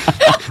game.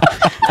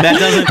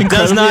 That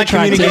does not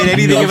attractive, communicate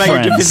anything no about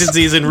your friends.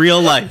 deficiencies in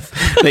real life.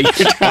 That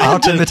you're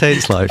Art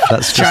imitates life.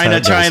 That's just trying how to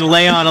it try goes. and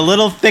lay on a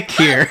little thick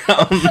here.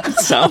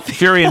 So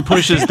Furion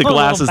pushes the little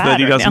glasses that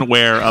he battered doesn't now.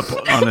 wear up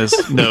on his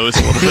nose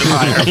a little bit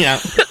higher. yeah.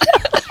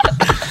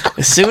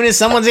 As soon as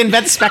someone's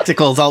invents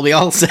spectacles, I'll be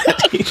all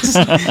set. He's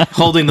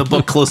holding the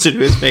book closer to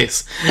his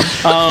face.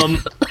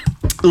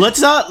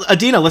 Let's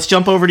Adina, let's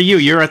jump over to you.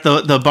 You're at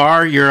the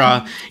bar.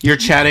 You're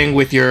chatting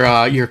with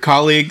your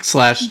colleague /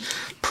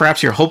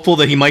 perhaps you're hopeful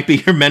that he might be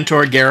your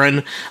mentor,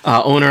 Garen,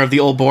 owner of the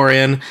Old Boar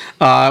Inn,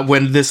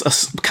 when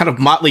this kind of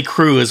motley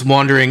crew is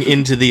wandering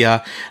into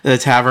the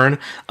tavern.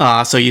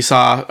 So you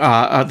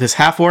saw this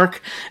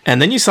half-orc, and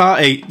then you saw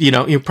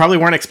you probably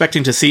weren't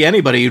expecting to see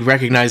anybody you'd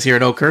recognize here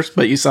at Oakhurst,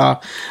 but you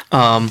saw...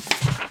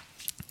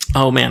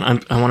 oh man,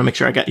 I want to make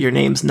sure I got your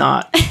names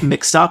not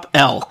mixed up.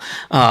 Elle,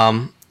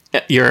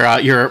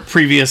 your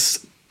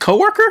previous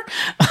coworker,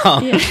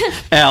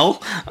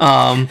 Elle,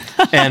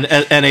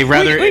 and a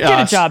rather we did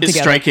a job together.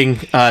 striking,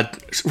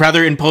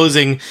 rather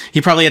imposing. He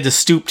probably had to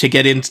stoop to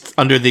get in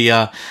under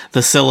the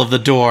sill of the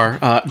door.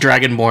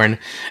 Dragonborn,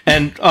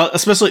 and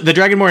especially the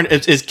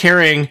Dragonborn is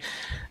carrying.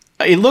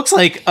 It looks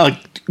like a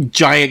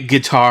giant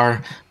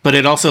guitar, but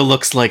it also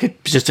looks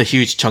like just a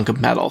huge chunk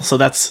of metal. So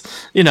that's,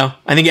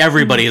 I think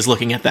everybody is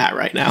looking at that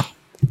right now.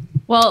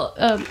 Well,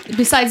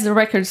 besides the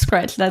record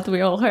scratch that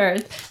we all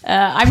heard,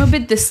 I'm a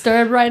bit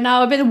disturbed right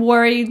now, a bit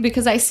worried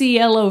because I see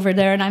Elle over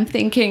there and I'm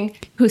thinking,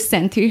 who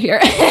sent you here?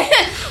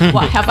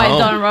 What have I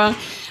done wrong?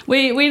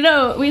 We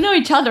know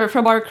each other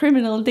from our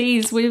criminal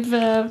days. We've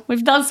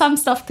done some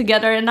stuff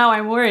together, and now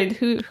I'm worried.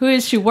 Who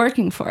is she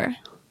working for?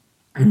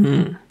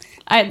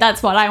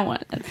 That's what I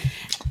want.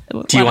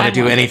 Do you want to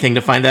do anything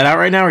to find that out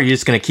right now, or are you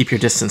just going to keep your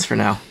distance for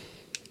now?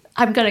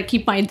 I'm going to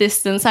keep my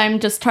distance. I'm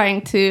just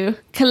trying to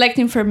collect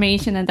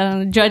information and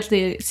then judge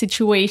the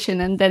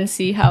situation and then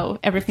see how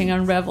everything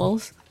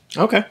unravels.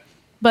 Okay.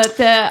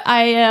 But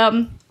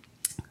I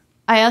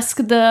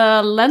asked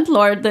the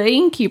landlord, the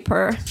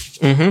innkeeper,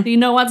 do you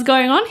know what's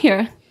going on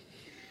here?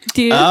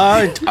 Do you?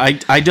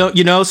 I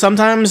don't.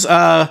 Sometimes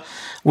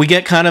we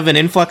get kind of an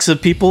influx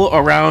of people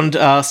around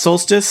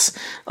solstice.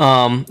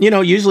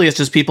 Usually it's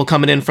just people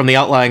coming in from the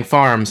outlying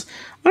farms.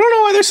 I don't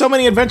know why there's so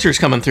many adventures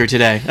coming through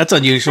today. That's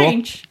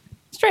unusual.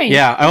 Strange.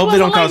 Yeah, I hope they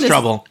don't cause this.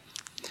 trouble.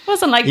 It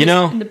wasn't like this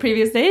in the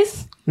previous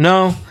days.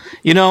 No,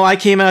 I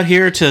came out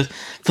here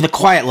for the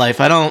quiet life.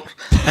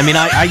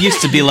 I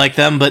used to be like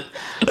them, but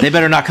they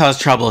better not cause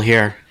trouble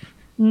here.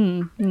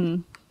 I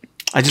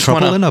just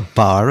Trouble want in a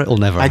bar, it'll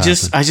never happen.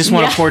 I just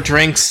want to pour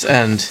drinks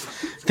and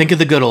think of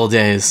the good old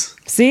days.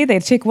 See, they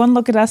take one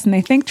look at us and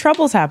they think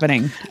trouble's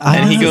happening.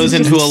 And he goes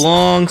into a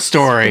long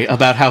story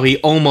about how he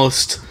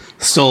almost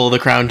stole the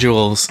crown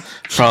jewels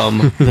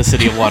from the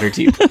city of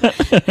Waterdeep.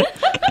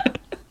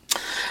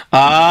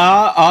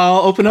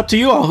 I'll open up to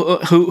you all.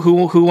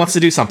 Who wants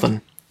to do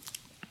something?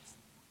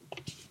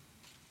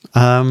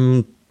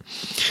 Well,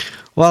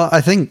 I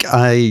think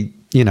my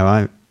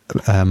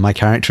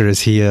character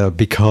is here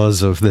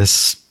because of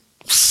this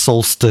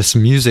solstice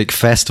music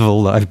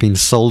festival that I've been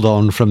sold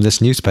on from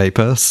this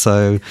newspaper.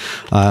 So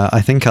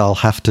I think I'll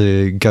have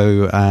to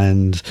go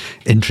and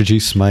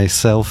introduce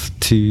myself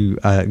to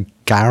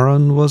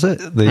Garen, was it?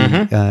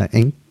 The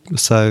ink.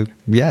 So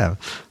yeah,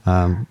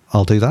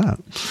 I'll do that.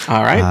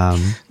 All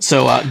right.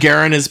 So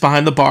Garen is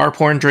behind the bar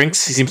pouring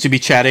drinks. He seems to be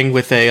chatting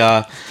with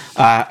a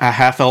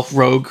half-elf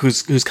rogue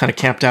who's kind of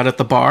camped out at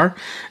the bar,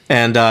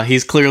 and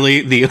he's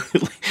clearly the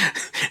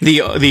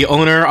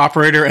owner,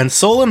 operator, and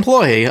sole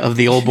employee of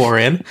the Old Boar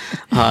Inn,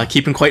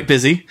 keeping quite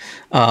busy.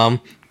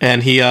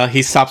 And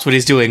he stops what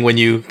he's doing when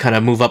you kind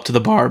of move up to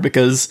the bar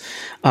because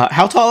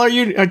how tall are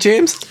you,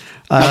 James?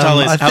 How tall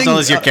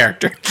is your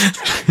character?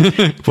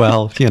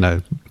 Well,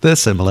 they're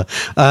similar.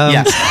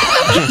 Yes.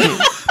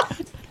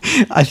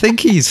 I think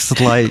he's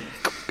like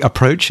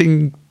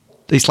approaching.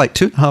 He's like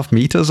 2.5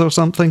 meters or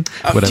something.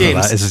 Whatever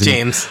James, that is.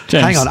 James.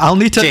 Hang on, I'll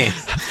need to.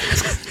 James.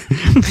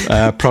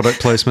 Product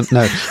placement.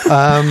 No.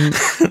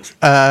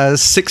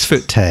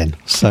 6'10".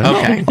 So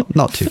Okay.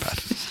 not too bad.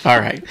 All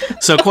right.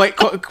 So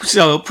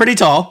so pretty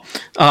tall.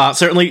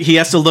 Certainly he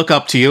has to look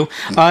up to you.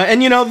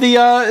 And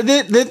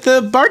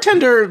the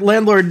bartender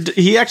landlord,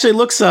 he actually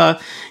looks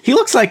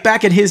like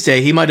back in his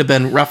day, he might have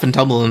been rough and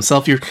tumble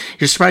himself. You're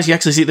surprised you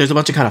actually see there's a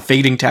bunch of kind of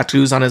fading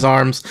tattoos on his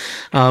arms.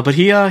 But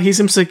he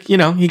seems to,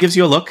 he gives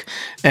you a look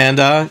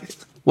and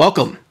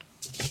welcome.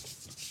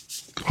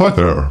 Hi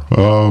there.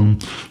 My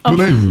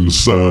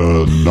name's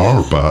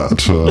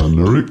Narbat,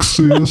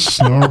 Nerixius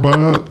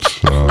Narbat.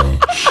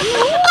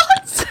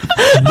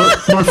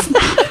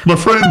 My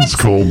friends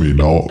call me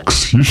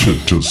Nox. You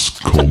should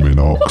just call me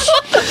Nox.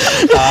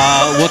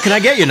 What can I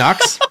get you,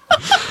 Nox?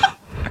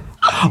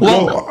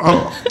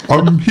 Well,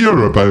 I'm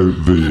here about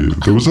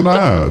there was an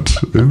ad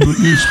in the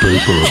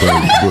newspaper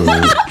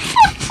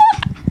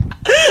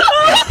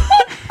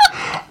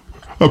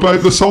about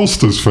About the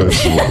Solstice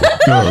Festival.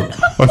 Yeah,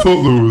 I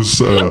thought there was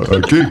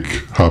a gig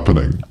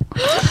happening.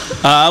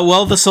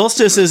 Well, the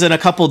solstice is in a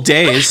couple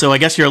days, so I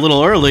guess you're a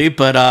little early.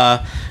 But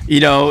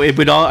it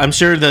would all. I'm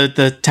sure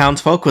the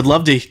townsfolk would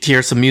love to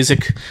hear some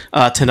music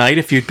tonight.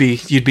 If you'd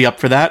be up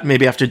for that,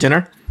 maybe after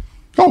dinner.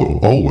 Oh,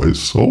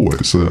 always.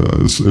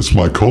 It's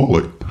my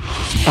calling.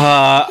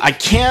 I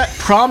can't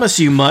promise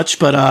you much,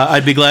 but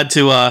I'd be glad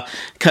to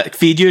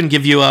feed you and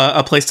give you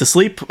a place to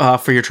sleep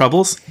for your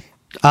troubles.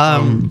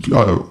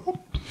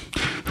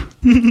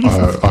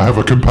 I have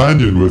a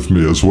companion with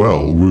me as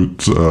well.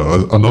 Would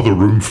another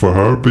room for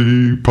her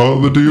be part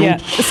of the deal? Yeah,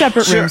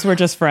 separate rooms. We're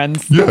just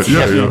friends. Yeah.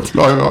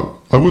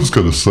 I was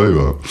going to say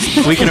that.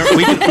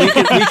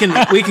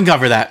 We can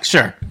cover that.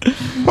 Sure.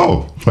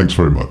 Oh, thanks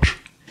very much.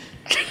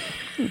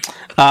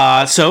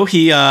 So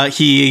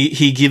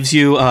he gives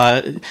you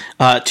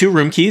 2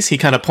 room keys. He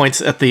kind of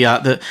points at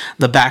the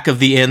back of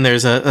the inn.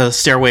 There's a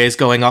stairways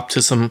going up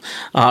to some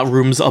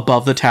rooms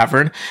above the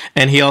tavern,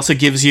 and he also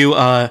gives you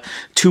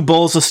 2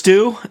 bowls of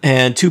stew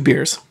and 2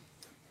 beers.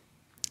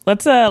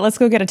 Let's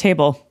go get a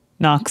table,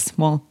 Knox.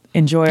 We'll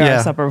enjoy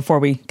our supper before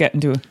we get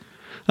into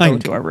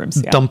our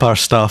rooms. Yeah. Dump our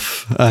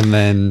stuff and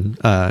then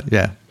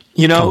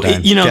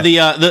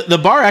the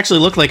bar actually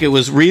looked like it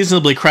was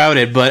reasonably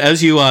crowded, but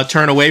as you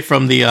turn away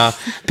from the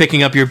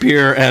picking up your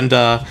beer and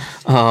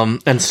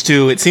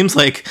stew, it seems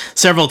like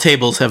several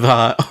tables have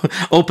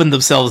opened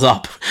themselves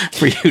up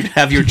for you to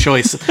have your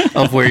choice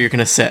of where you're going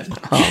to sit.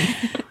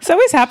 This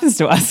always happens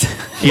to us.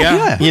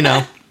 Yeah. You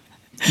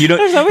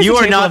don't. You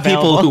are not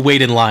people who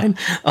wait in line.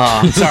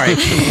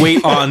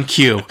 Wait on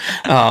queue.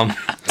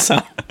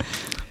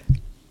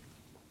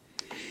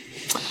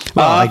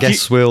 Well, I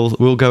guess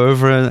we'll go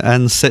over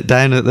and sit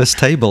down at this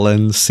table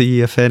and see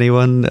if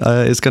anyone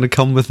is going to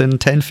come within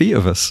 10 feet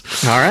of us.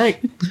 All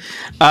right.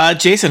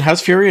 Jason,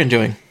 how's Furion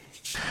doing?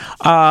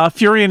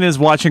 Furion is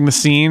watching the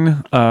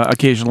scene,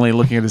 occasionally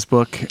looking at his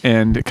book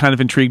and kind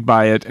of intrigued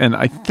by it, and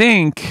I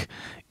think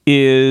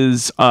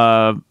is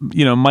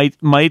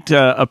might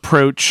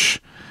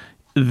approach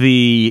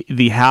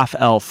the half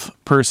elf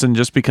person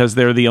just because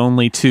they're the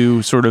only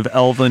 2 sort of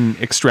elven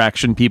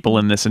extraction people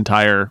in this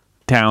entire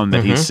town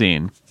that he's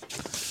seen.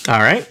 All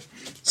right.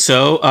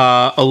 So,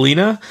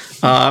 Alina,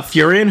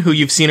 Furion, who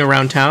you've seen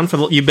around town,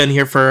 you've been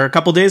here for a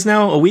couple days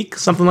now, a week,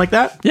 something like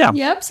that? Yeah.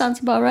 Yep, sounds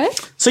about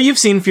right. So you've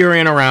seen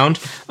Furion around.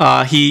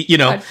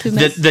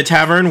 The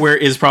tavern where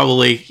is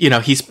probably,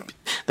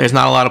 there's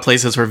not a lot of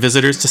places for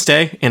visitors to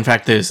stay. In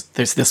fact, there's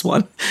this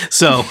one.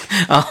 So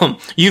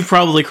you've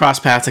probably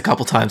crossed paths a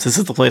couple times. This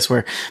is the place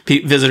where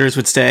visitors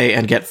would stay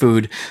and get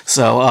food.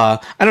 So I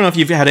don't know if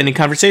you've had any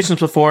conversations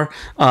before,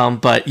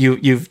 but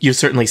you've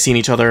certainly seen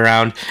each other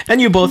around,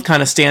 and you both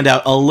kind of stand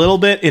out a little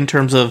bit in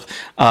terms of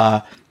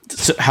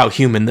how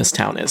human this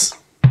town is.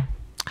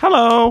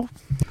 Hello.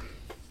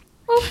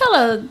 Oh,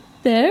 hello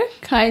there,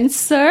 kind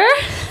sir.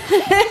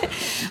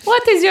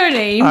 What is your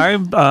name?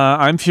 I'm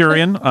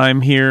Furion.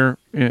 I'm here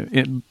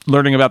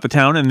learning about the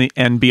town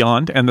and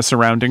beyond, and the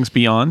surroundings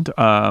beyond.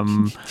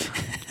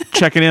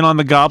 Checking in on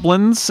the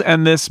goblins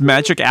and this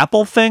magic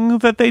apple thing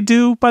that they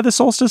do by the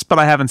solstice, but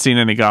I haven't seen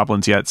any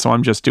goblins yet, so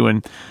I'm just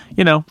doing,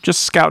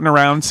 just scouting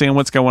around, seeing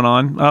what's going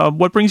on.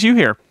 What brings you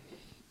here?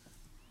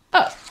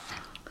 Oh,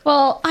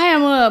 well, I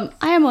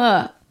am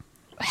a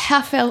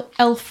half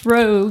elf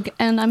rogue,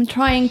 and I'm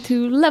trying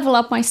to level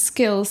up my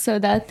skills so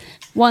that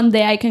one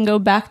day I can go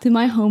back to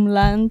my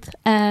homeland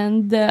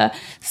and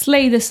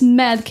slay this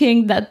mad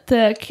king that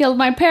killed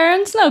my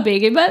parents. No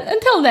biggie, but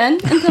until then,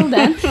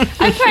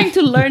 I'm trying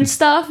to learn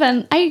stuff,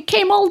 and I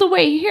came all the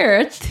way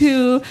here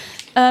to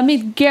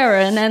meet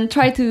Garen and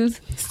try to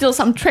steal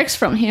some tricks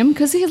from him,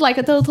 because he's like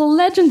a total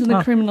legend in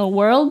the criminal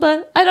world,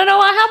 but I don't know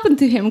what happened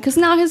to him, because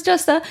now he's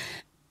just a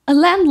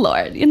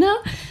landlord,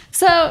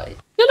 So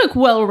you look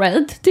well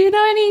read. Do you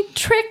know any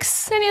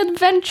tricks, any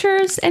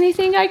adventures,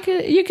 anything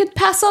you could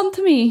pass on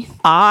to me?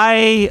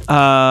 I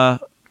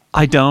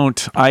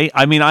don't.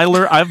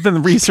 I've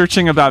been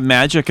researching about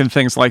magic and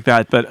things like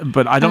that,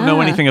 but I don't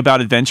know anything about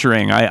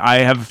adventuring.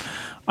 I've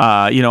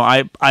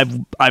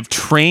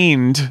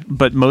trained,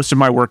 but most of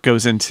my work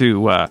goes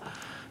into.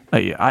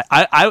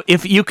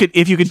 If you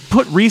could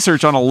put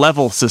research on a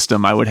level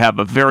system, I would have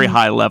a very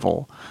high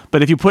level.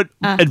 But if you put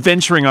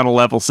adventuring on a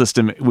level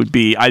system,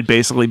 I'd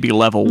basically be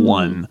level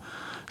 1.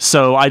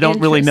 So I don't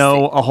really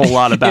know a whole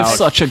lot about. If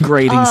such a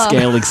grading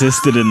scale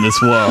existed in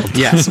this world,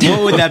 yes,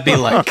 what would that be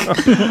like?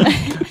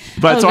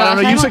 But I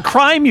don't know. You said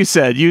crime. You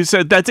said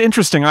that's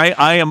interesting.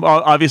 I am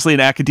obviously in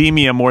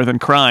academia more than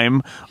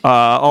crime.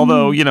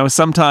 Although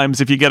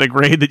sometimes if you get a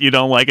grade that you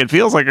don't like, it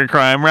feels like a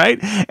crime, right?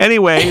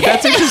 Anyway,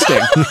 that's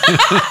interesting.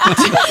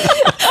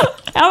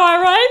 Am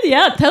I right?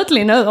 Yeah,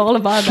 totally know all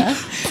about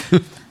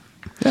that.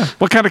 Yeah.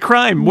 What kind of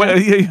crime? What,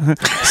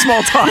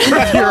 small talk from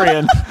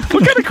Furion.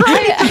 What kind of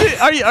crime?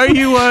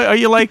 Are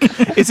you like?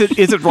 Is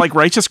it like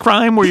righteous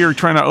crime where you're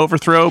trying to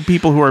overthrow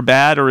people who are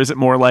bad, or is it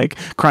more like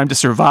crime to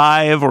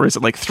survive, or is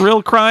it like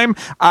thrill crime?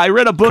 I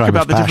read a book Crime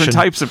about the passion. different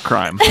types of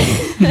crime.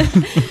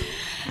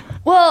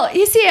 Well,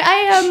 you see,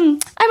 I'm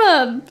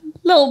a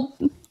little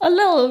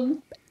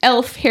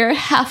elf here,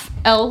 half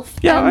elf,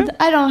 Yeah, and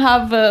I don't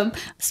have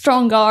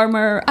strong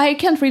armor. I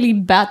can't really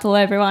battle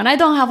everyone. I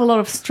don't have a lot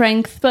of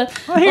strength, but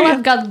all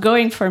I've got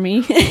going for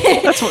me.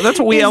 That's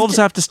what we elves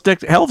have to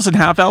stick. Elves and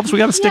half elves, we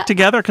got to stick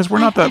together because we're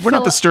not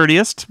the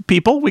sturdiest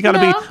people. We got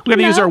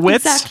to use our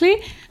wits.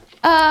 Exactly.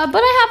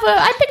 But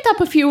I picked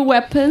up a few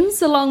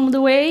weapons along the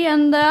way,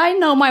 and I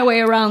know my way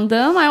around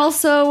them. I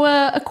also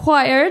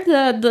acquired,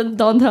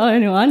 don't tell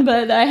anyone,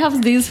 but I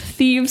have these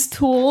thieves'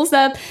 tools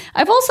that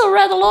I've also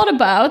read a lot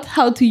about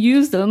how to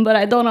use them, but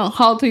I don't know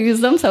how to use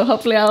them, so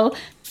hopefully I'll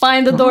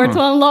find a door to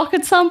unlock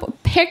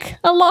pick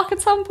a lock at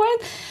some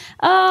point.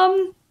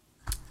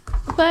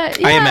 But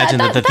yeah, I imagine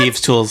that the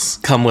thieves' tools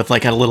come with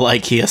like a little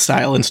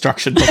IKEA-style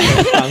instruction book.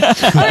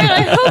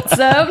 I hope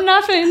so.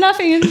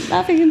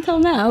 Nothing until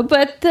now.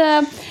 But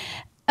I'm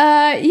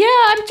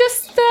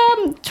just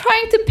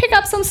trying to pick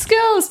up some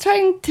skills,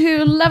 trying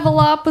to level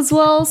up as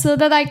well, so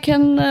that I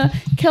can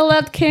kill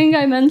that king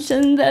I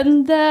mentioned,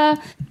 and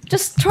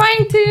just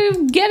trying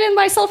to get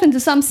myself into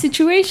some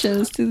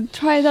situations to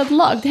try that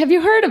luck. Have you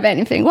heard of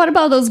anything? What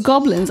about those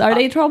goblins? Are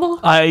they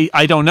trouble?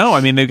 I don't know. I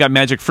mean, they've got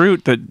magic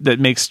fruit that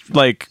makes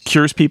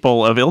cures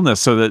people of illness.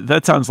 So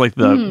that sounds like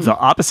the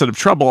opposite of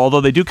trouble. Although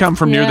they do come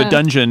from near the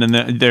dungeon, and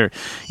they're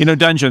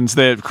dungeons.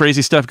 The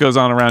crazy stuff goes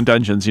on around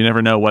dungeons. You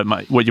never know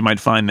what you might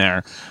find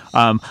there.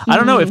 I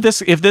don't know if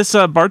this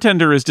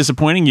bartender is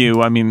disappointing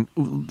you. I mean,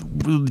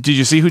 did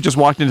you see who just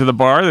walked into the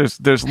bar?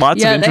 There's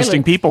lots of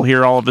interesting people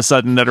here all of a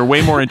sudden that are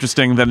way more interesting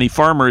than the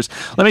farmers.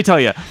 Let me tell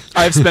you,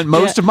 I've spent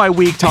most of my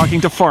week talking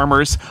to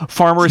farmers.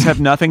 Farmers have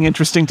nothing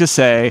interesting to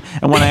say,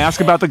 and when I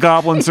ask about the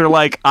goblins, they're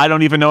like, I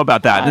don't even know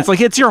about that. And it's like,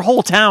 it's your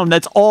whole town.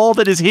 That's all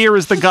that is here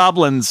is the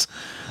goblins.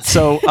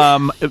 So,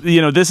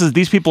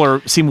 these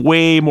people seem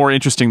way more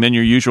interesting than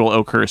your usual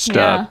Oakhurst.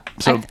 Yeah.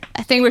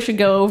 I think we should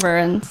go over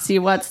and see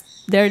what's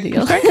their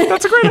deal. Okay,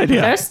 that's a great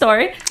idea. Their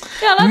story.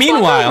 Yeah, let's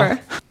walk over.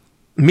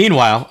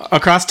 Meanwhile,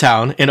 across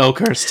town in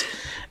Oakhurst,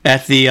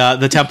 at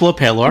the Temple of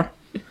Pelor,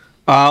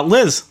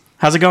 Liz,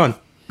 how's it going?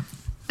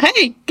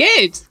 Hey,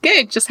 good.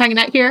 Just hanging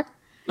out here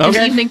in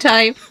the evening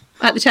time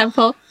at the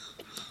temple.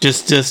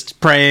 Just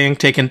praying,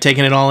 taking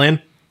it all in.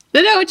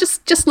 No,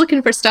 just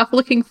looking for stuff,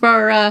 looking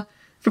for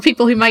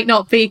people who might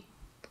not be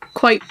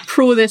quite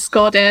pro this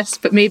goddess,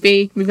 but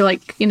maybe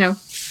like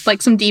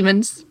some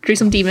demons, drew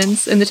some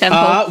demons in the temple.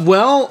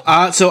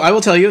 So I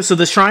will tell you. So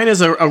the shrine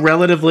is a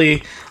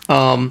relatively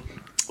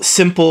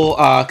simple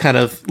kind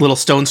of little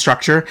stone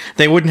structure.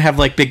 They wouldn't have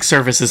like big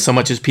services so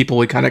much as people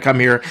would kind of come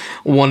here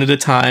one at a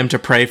time to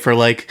pray for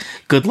like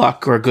good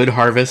luck or a good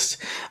harvest.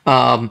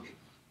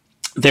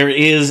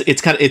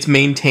 It's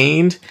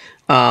maintained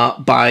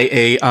by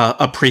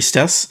a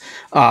priestess.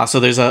 So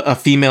there's a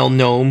female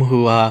gnome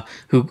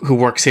who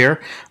works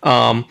here.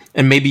 And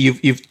maybe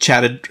you've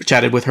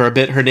chatted with her a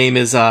bit. Her name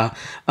is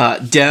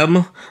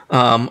Dem,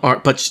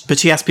 but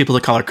she asks people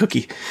to call her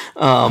Cookie.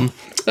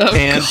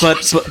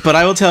 But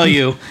I will tell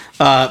you,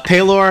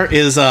 Pelor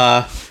is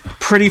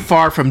pretty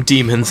far from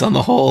demons on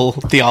the whole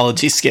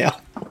theology scale.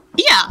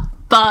 Yeah,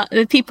 but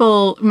the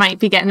people might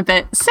be getting a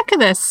bit sick of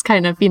this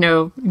kind of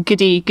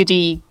goody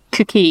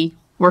cookie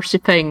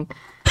worshipping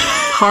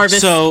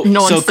harvest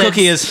nonsense. So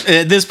Cookie is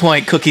at this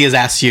point. Cookie has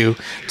asked you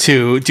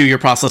to do your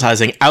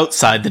proselytizing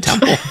outside the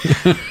temple,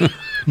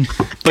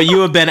 but you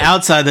have been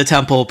outside the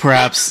temple,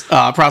 perhaps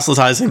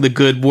proselytizing the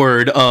good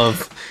word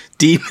of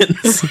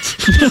demons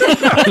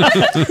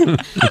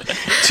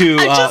to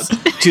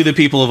the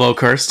people of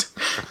Oakhurst.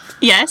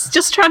 Yes,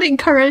 just trying to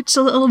encourage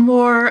a little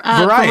more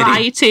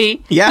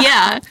variety.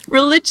 Yeah,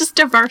 religious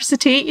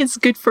diversity is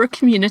good for a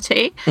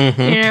community.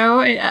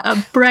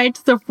 A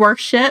breadth of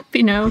worship.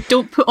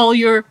 Don't put all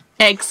your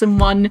eggs in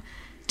one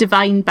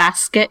divine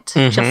basket,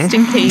 just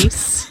in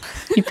case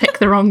you pick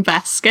the wrong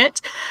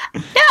basket.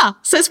 Yeah,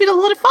 so it's been a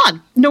lot of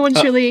fun. No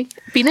one's really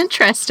been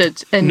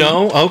interested in.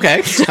 No,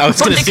 okay. I was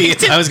going to see.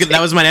 That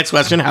was my next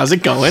question. How's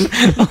it going?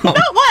 Not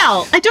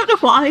well. I don't know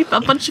why,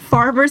 but a bunch of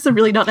farmers are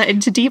really not that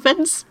into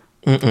demons.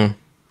 Yeah.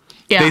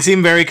 They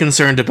seem very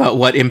concerned about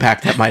what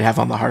impact that might have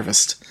on the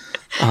harvest.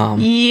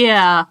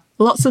 Yeah,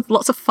 lots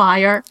of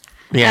fire.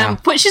 Yeah,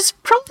 which is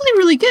probably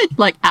really good.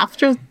 Like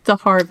after the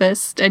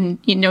harvest, and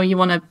you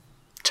want to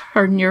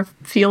turn your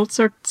fields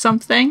or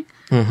something.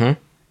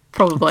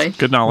 Probably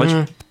good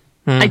knowledge.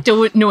 I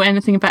don't know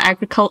anything about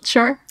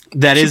agriculture.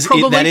 That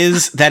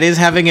is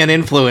having an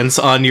influence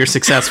on your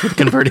success with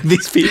converting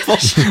these people.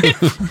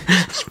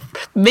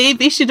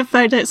 Maybe should have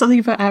found out something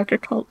about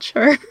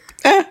agriculture.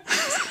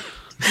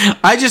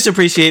 I just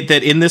appreciate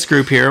that in this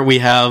group here we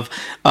have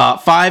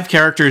 5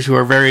 characters who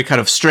are very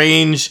kind of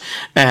strange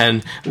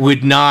and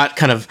would not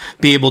kind of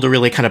be able to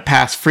really kind of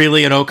pass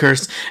freely in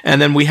Oakhurst,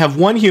 and then we have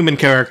one human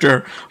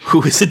character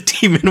who is a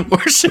demon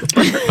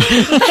worshiper.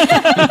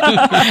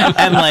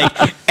 And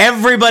like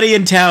everybody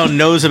in town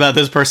knows about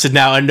this person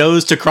now and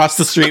knows to cross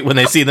the street when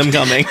they see them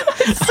coming.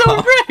 So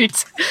rude.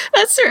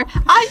 That's true.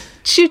 I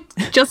should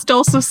just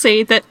also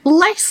say that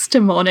less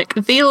demonic,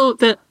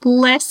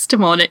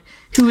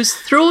 who was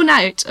thrown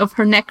out of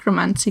her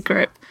necromancy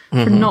group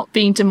for not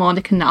being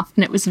demonic enough.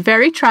 And it was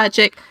very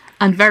tragic.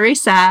 and very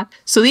sad.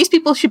 So these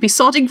people should be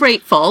sodding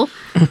grateful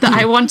that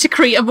I want to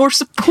create a more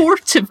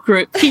supportive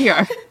group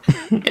here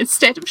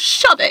instead of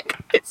shunning.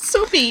 It's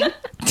so mean.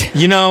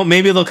 You know,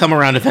 maybe they'll come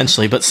around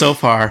eventually, but so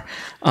far,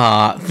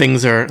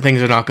 things are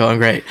not going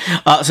great.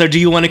 So do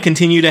you want to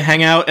continue to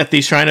hang out at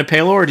the Shrine of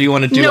Palor, or do you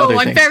want to do other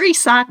things? No, I'm very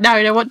sad now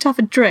and I want to have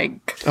a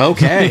drink.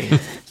 Okay.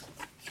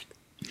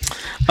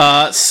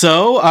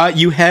 So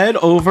you head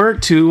over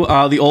to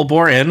the Old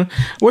Boar Inn,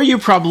 where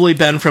you've probably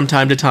been from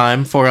time to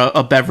time for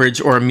a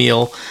beverage or a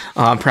meal.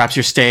 Perhaps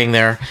you're staying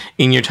there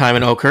in your time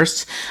in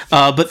Oakhurst.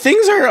 But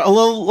things are a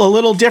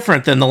little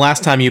different than the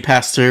last time you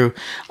passed through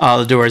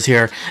the doors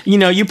here. You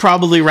know, you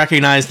probably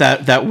recognize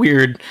that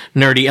weird,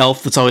 nerdy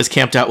elf that's always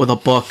camped out with a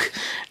book.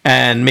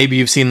 And maybe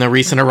you've seen the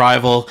recent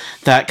arrival,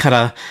 that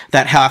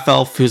half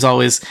elf who's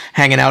always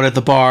hanging out at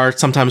the bar,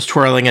 sometimes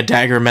twirling a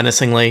dagger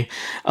menacingly.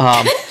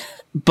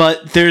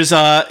 But there's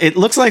it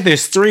looks like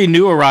there's 3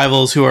 new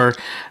arrivals who are,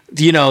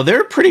 you know,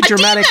 they're pretty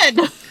dramatic.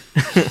 Demon!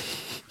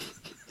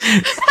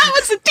 That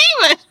was a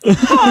demon!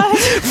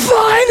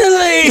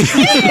 Finally!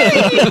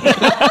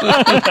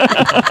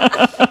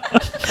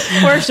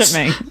 Worship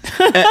me.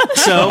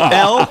 So,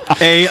 Elle,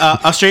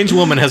 a strange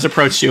woman has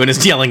approached you and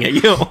is yelling at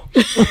you.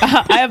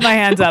 I have my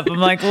hands up. I'm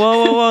like,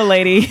 whoa,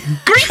 lady.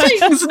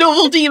 Greetings,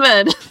 noble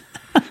demon!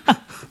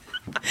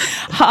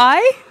 Hi?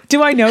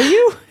 Do I know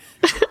you?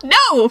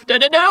 No.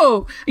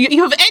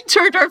 You have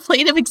entered our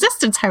plane of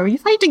existence. How are you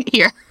finding it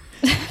here?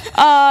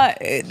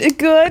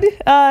 Good.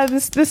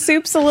 The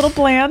soup's a little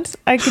bland.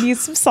 I could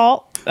use some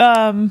salt.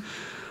 I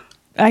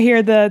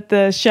hear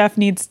the chef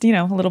needs, you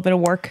know, a little bit of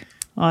work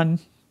on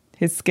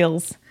his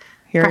skills.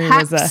 Here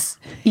Perhaps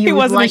he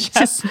wasn't a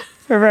chef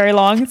for very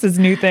long. It's his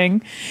new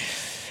thing.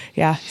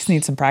 Yeah, he just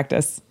needs some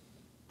practice.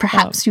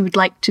 Perhaps you would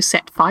like to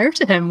set fire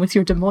to him with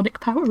your demonic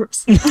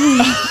powers.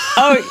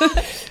 Oh,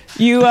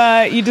 you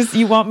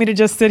want me to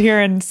just sit here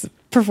and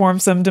perform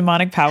some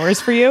demonic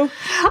powers for you?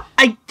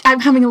 I'm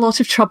having a lot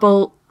of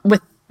trouble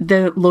with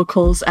the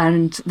locals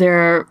and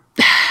their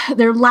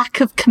lack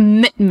of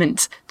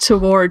commitment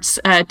towards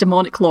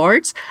demonic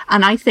lords,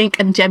 and I think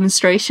a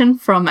demonstration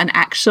from an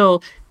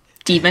actual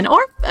demon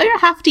or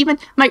half demon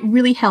might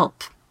really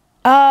help.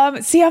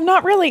 See, I'm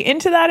not really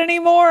into that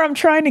anymore. I'm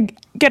trying to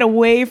get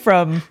away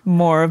from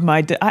more of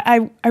my...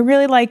 I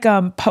really like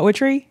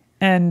poetry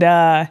and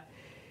art.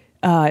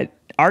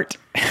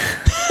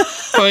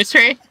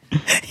 Poetry?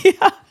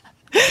 Yeah.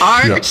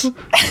 Art? Yeah.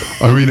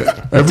 I mean,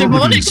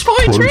 everybody's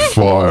put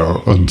fire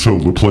until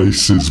the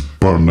place is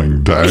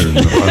burning down.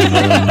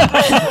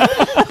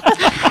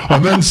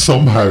 And then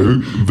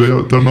somehow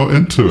they're not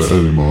into it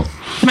anymore.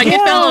 My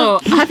good fellow,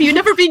 have you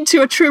never been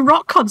to a true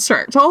rock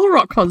concert? All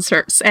rock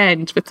concerts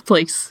end with the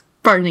place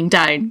burning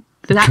down.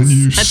 Can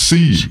you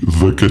see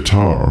the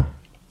guitar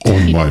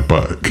on my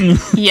back?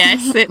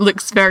 Yes, it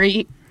looks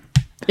very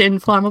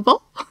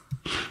inflammable.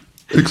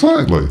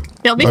 Exactly.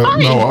 It'll be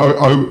fine.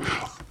 No,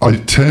 I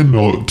tend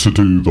not to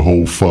do the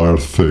whole fire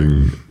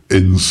thing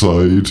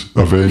inside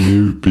a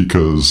venue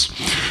because,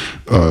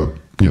 you know.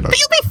 But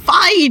you'll be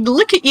fine.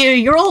 Look at you.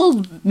 You're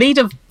all made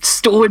of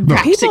stone,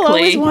 practically. People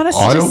always want us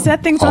to just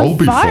set things on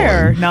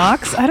fire,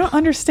 Nox. I don't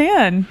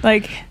understand.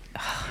 Like,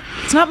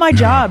 it's not my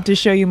job to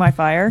show you my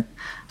fire.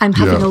 I'm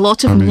having a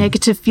lot of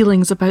negative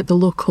feelings about the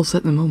locals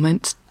at the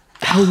moment.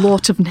 A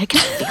lot of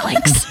negative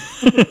feelings.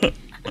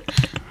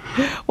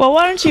 Well,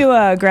 why don't you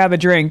grab a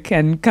drink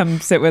and come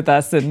sit with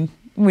us and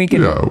we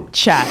can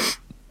chat.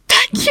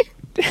 Thank you.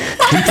 We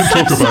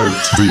can talk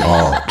about the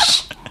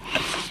arts.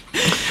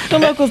 The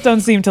locals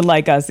don't seem to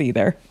like us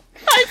either.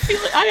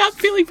 I am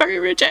feeling very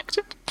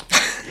rejected.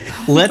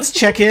 Let's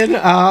check in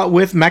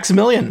with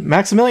Maximilian.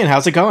 Maximilian,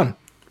 how's it going?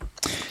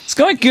 It's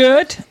going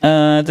good.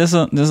 There's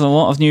a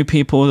lot of new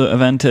people that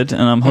have entered,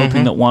 and I'm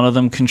hoping that one of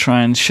them can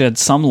try and shed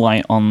some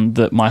light on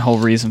my whole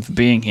reason for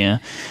being here.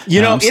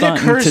 You know, it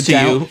occurs to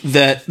you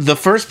that the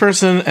first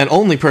person and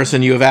only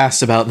person you have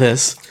asked about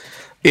this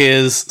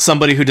is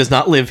somebody who does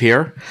not live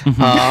here.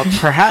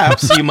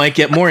 Perhaps you might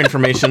get more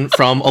information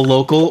from a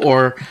local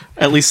or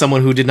at least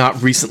someone who did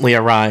not recently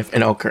arrive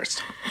in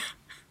Oakhurst.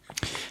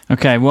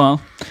 Okay,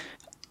 well,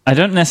 I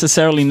don't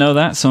necessarily know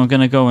that, so I'm going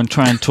to go and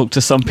try and talk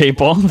to some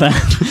people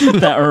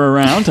that are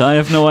around. I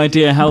have no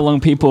idea how long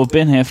people have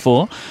been here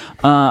for.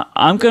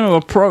 I'm going to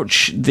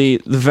approach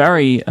the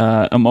very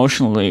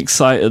emotionally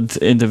excited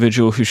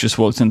individual who's just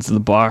walked into the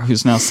bar,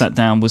 who's now sat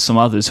down with some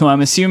others, who I'm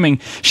assuming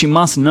she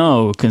must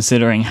know,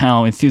 considering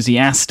how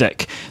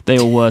enthusiastic they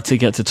all were to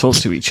get to talk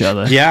to each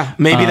other. Yeah,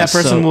 maybe that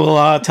person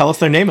will tell us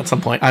their name at some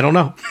point. I don't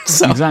know.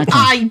 So. Exactly.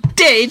 I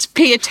did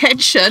pay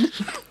attention.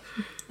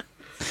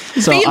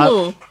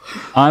 So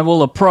I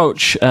will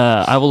approach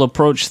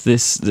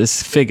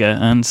this figure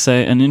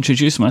and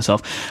introduce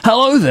myself.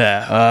 Hello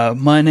there.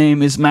 My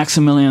name is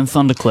Maximilian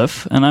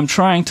Thundercliff, and I'm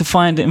trying to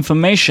find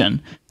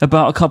information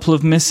about a couple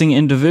of missing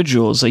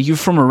individuals. Are you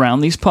from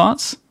around these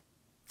parts?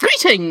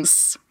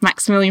 Greetings,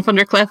 Maximilian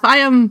Thundercliff. I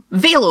am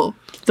Velo,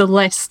 the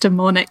less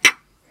demonic.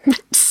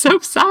 So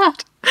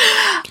sad.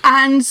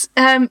 And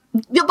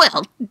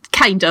well,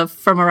 kind of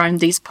from around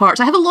these parts.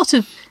 I have a lot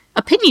of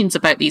opinions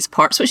about these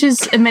parts, which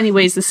is in many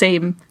ways the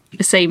same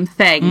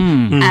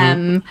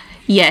thing.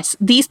 Yes,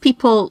 these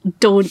people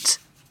don't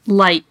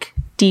like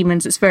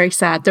demons. It's very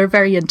sad. They're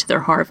very into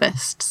their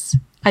harvests.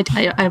 I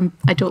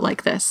don't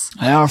like this.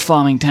 They are a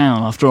farming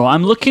town, after all.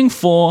 I'm looking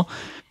for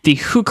the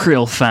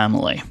Hukriel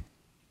family.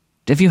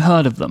 Have you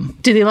heard of them?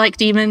 Do they like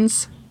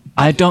demons?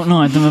 I don't know.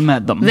 I've never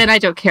met them. Then I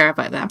don't care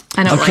about them.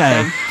 I don't like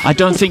them. I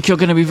don't think you're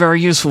going to be very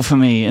useful for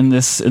me in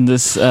this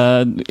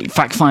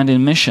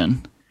fact-finding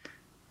mission.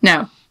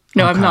 No,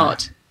 I'm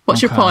not.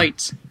 What's your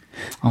point?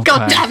 Okay.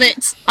 God damn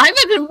it! I'm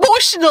in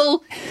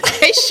emotional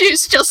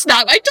issues just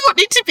now. I don't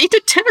need to be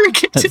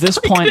interrogated. At this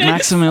like point, this.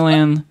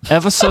 Maximilian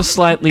ever so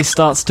slightly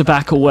starts to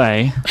back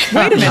away.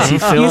 Wait a minute.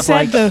 You said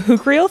like the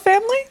Hukriel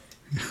family?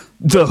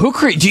 the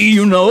Hukriel. Do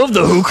you know of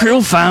the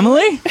Hukriel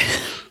family?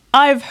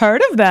 I've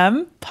heard of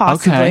them,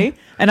 possibly, Okay.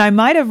 and I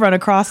might have run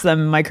across them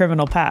in my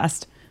criminal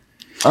past.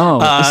 Oh,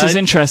 this is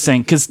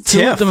interesting because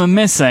two of them are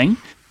missing.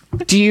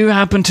 Do you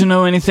happen to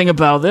know anything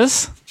about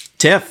this?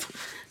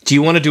 Tiff, do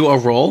you want to do a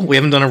roll? We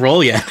haven't done a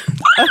roll yet.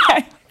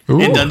 Okay.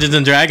 In Dungeons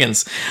and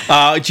Dragons.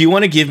 Do you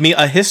want to give me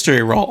a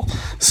history roll?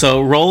 So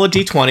roll a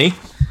d20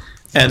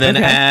 and then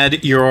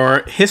add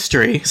your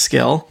history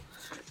skill,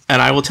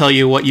 and I will tell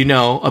you what you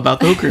know about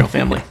the Hukriel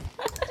family.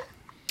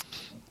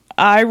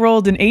 I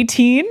rolled an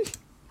 18,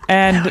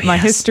 and my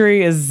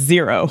history is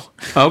 0.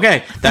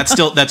 Okay,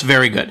 that's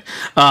very good.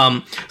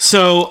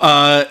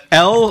 So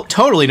Elle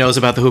totally knows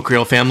about the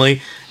Hukriel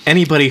family.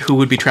 Anybody who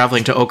would be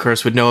traveling to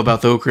Oakhurst would know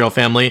about the Hukriel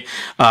family.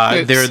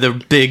 They're the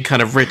big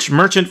kind of rich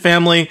merchant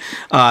family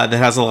that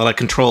has a lot of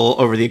control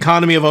over the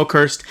economy of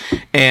Oakhurst,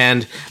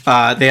 and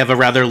they have a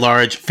rather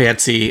large,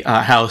 fancy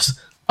house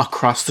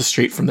across the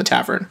street from the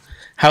tavern.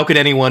 How could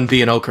anyone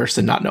be in Oakhurst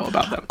and not know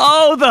about them?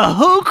 Oh, the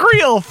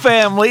Hukriel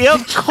family, of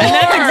course. And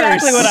that's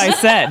exactly what I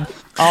said.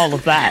 All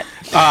of that.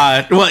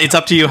 Well, it's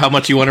up to you how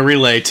much you want to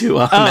relay to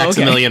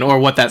Maximilian or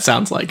what that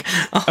sounds like.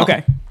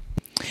 Okay.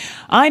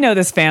 I know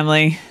this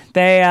family.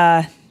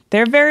 They're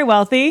very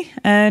wealthy,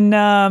 and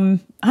I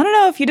don't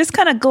know if you just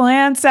kind of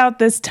glance out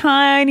this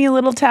tiny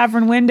little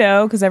tavern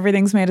window because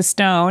everything's made of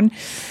stone.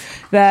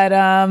 That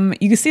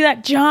you can see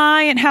that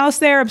giant house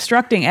there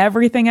obstructing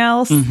everything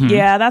else. Mm-hmm.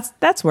 Yeah,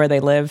 that's where they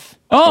live.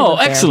 Oh,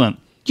 excellent.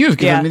 You've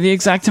given me the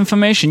exact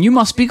information. You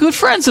must be good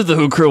friends of the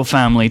Hukriel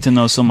family to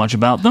know so much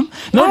about them.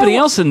 Nobody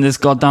else in this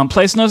goddamn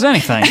place knows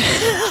anything.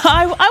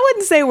 I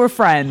wouldn't say we're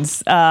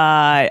friends.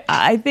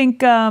 I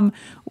think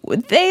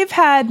they've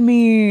had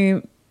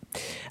me,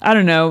 I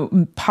don't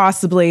know,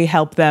 possibly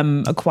help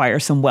them acquire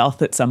some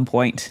wealth at some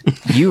point.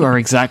 You are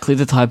exactly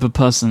the type of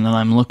person that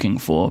I'm looking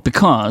for,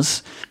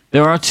 because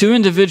there are two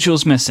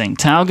individuals missing,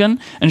 Taugen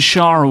and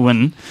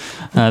Sharwin.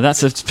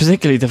 That's a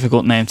particularly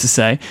difficult name to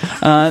say.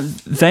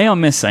 They are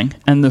missing,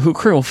 and the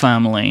Hukriel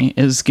family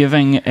is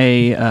giving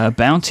a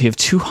bounty of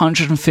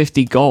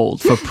 250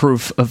 gold for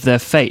proof of their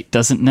fate.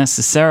 Doesn't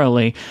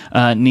necessarily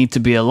need to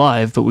be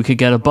alive, but we could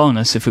get a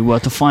bonus if we were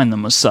to find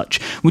them as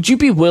such. Would you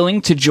be willing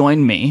to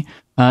join me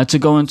to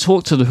go and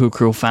talk to the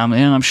Hukriel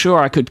family? And I'm sure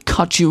I could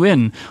cut you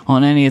in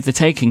on any of the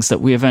takings that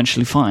we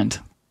eventually find.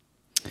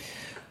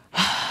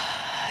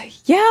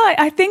 Yeah,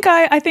 I think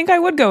I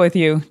would go with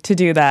you to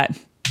do that.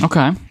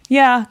 Okay.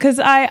 Yeah, because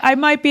I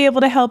might be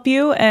able to help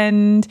you,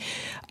 and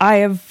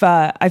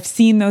I've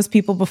seen those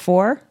people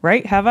before,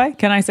 right? Have I?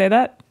 Can I say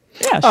that?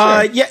 Yeah,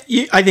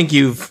 sure. I think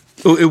you've.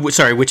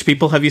 Sorry, which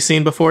people have you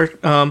seen before,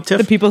 Tiff?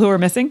 The people who are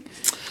missing.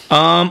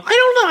 I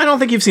don't know. I don't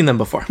think you've seen them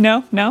before.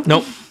 No.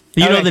 Nope.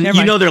 You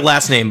know their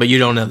last name, but you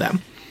don't know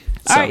them.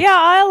 So. All right.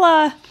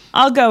 Yeah,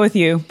 I'll go with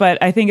you, but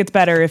I think it's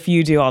better if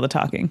you do all the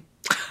talking.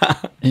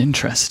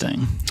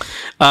 Interesting.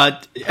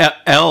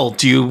 Elle,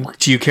 do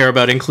you care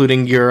about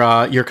including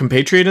your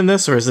compatriot in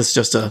this, or is this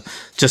just a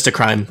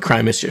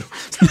crime issue?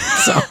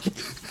 So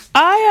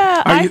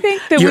I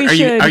think that we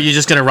should. Are you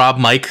just going to rob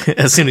Mike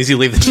as soon as you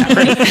leave the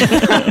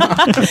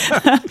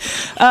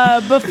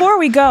tavern? Before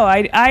we go,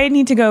 I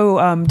need to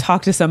go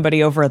talk to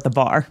somebody over at the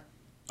bar.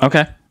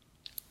 Okay.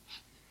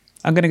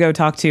 I'm going to go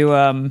talk to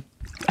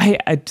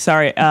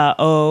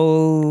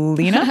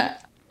Olena.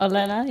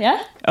 Olena,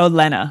 yeah?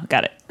 Olena,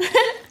 got it.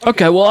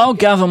 Okay, well, I'll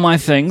gather my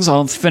things,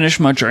 I'll finish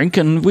my drink,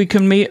 and we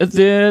can meet at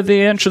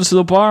the entrance of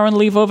the bar and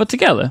leave over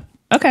together.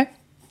 Okay.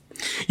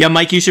 Yeah,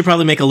 Mike, you should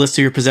probably make a list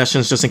of your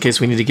possessions just in case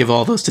we need to give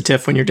all those to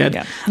Tiff when you're dead.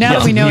 Yeah. Now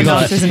that we know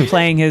Knox isn't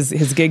playing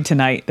his gig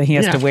tonight, that he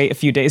has to wait a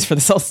few days for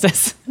the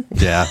solstice.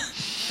 Yeah.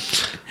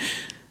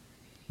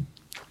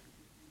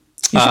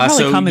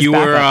 So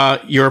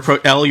you're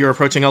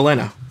approaching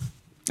Elena.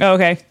 Oh,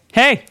 okay.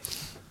 Hey,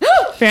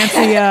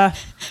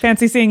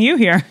 fancy seeing you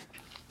here.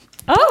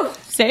 Oh,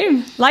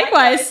 same.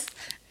 Likewise.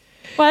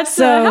 What's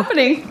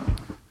happening?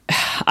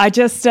 I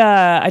just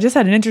had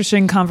an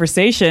interesting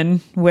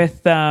conversation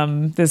with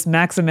this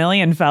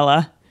Maximilian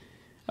fella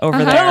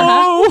over there.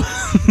 Oh,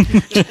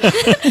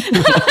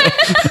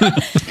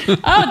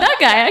 that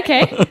guy.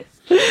 Okay.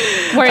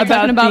 Were you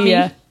talking about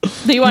me?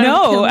 Do you want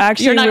no,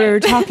 actually, we were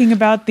talking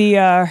about the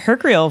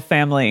Hukriel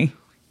family.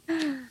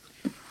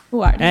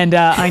 Who are they? And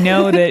I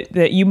know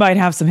that you might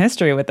have some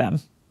history with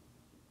them.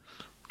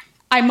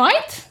 I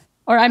might?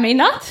 or I may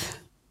not.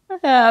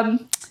 How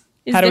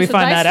do we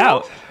find that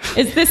out?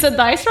 Is this a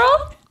dice roll?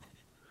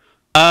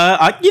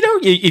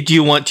 Do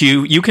you want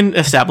to? You can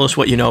establish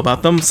what you know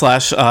about them. /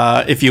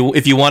 if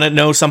you want to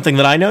know something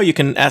that I know, you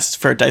can ask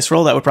for a dice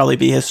roll. That would probably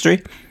be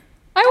history.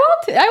 I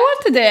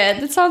want to do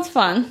it. It sounds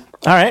fun.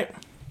 All right.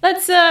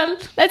 Let's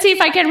see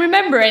if I can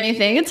remember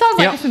anything. It sounds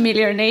like a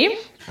familiar name.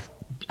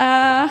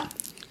 I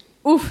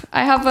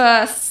have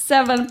a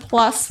 7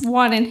 +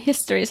 1 in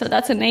history, so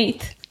that's an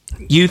 8.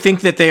 You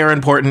think that they are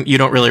important. You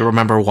don't really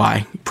remember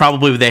why.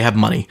 Probably they have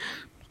money.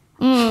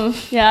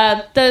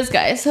 Yeah, those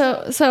guys.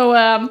 This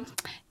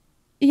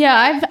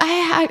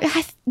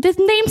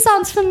name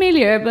sounds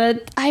familiar,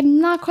 but I'm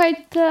not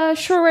quite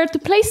sure where to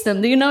place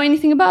them. Do you know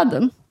anything about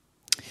them?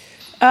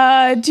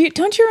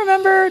 Don't you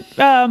remember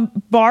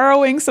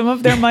borrowing some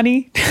of their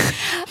money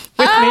with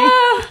me?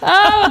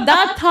 Oh,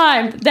 that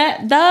time.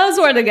 Those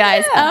were the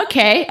guys. Yeah.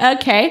 Okay.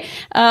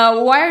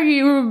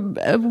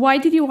 Why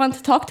did you want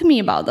to talk to me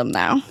about them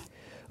now?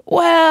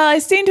 Well, I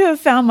seem to have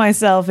found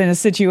myself in a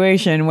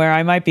situation where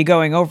I might be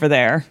going over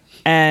there,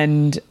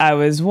 and I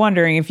was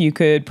wondering if you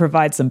could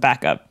provide some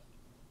backup.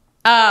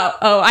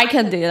 Oh, I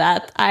can do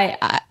that. I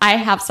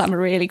have some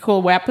really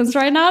cool weapons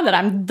right now that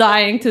I'm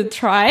dying to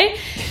try.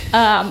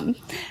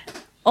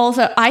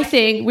 Also, I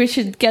think we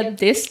should get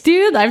this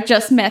dude. I've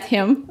just met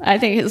him. I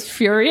think he's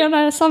Furion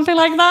or something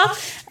like that.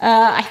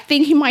 I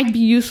think he might be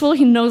useful.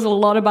 He knows a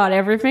lot about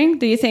everything.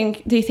 Do you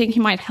think he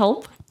might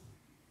help?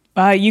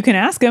 You can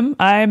ask him.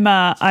 I'm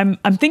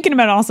thinking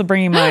about also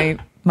bringing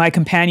my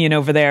companion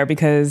over there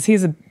because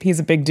he's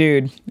a big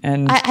dude,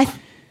 and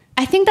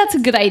I think that's a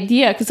good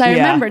idea because I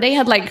remember they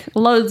had like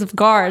loads of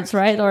guards,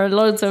 right, or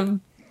loads of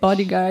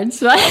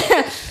bodyguards.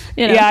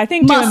 Yeah, I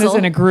think doing this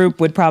in a group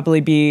would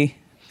probably be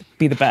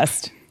the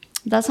best.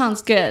 That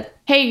sounds good.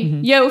 Hey,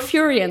 yo,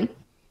 Furion.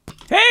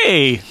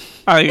 Hey.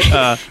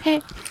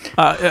 Hey.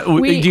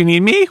 Do you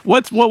need me?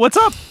 What's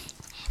up?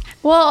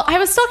 Well, I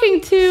was talking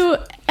to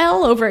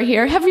Elle over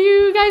here. Have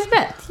you guys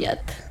met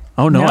yet?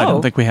 Oh, no, I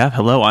don't think we have.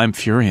 Hello, I'm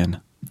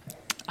Furion.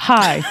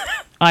 Hi,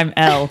 I'm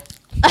Elle.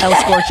 Elle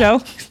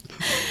Scorcho.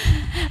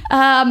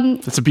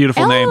 That's a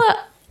beautiful name.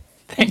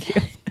 Thank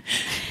you.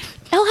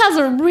 Elle has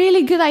a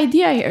really good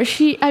idea here.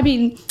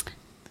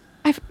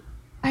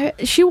 I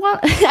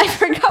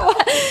forgot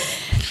what.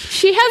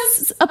 She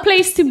has a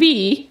place to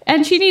be,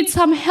 and she needs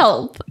some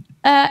help.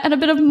 And a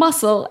bit of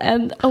muscle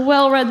and a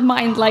well-read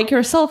mind like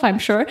yourself, I'm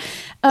sure.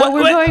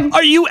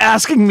 Are you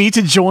asking me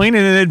to join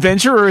in an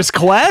adventurer's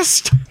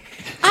quest?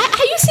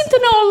 You seem to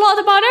know a lot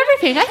about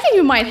everything. I think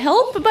you might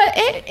help, but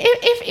even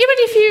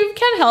if you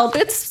can help,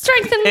 it's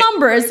strength in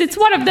numbers. It's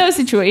one of those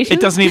situations.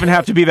 It doesn't even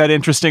have to be that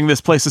interesting.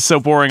 This place is so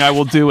boring. I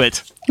will do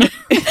it. Okay.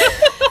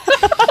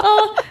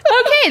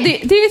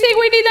 Do you think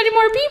we need any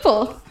more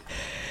people?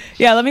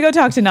 Yeah, let me go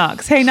talk to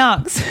Nox. Hey,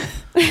 Nox.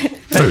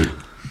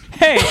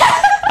 Hey,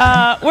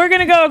 we're going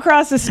to go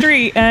across the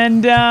street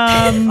and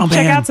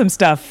check out some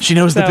stuff. She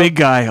knows the big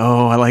guy.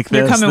 Oh, I like this.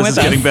 You're coming this with is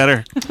us. getting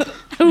better.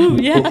 Oh,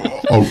 yeah.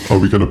 Are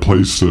we going to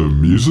play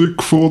some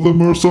music for them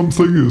or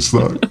something? Is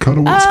that kind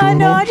of what's going on?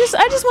 No, I just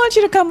want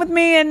you to come with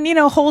me and,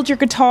 hold your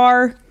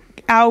guitar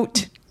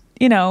out,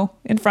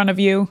 in front of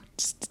you,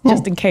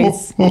 just in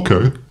case.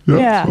 Okay.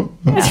 Yeah.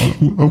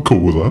 I'm cool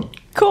with that.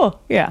 Cool.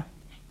 Yeah.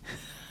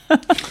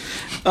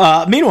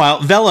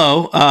 Meanwhile,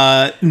 Velo,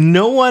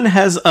 no one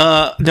has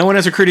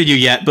recruited you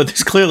yet, but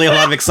there's clearly a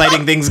lot of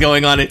exciting things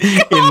going on in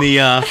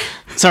the.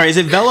 Sorry, is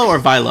it Velo or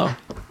Vilo?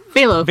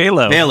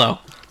 Velo.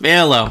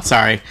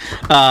 Sorry,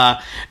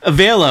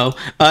 Velo.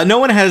 No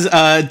one has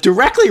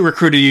directly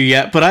recruited you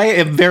yet, but I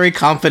am very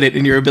confident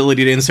in your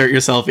ability to insert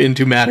yourself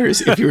into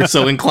matters if you were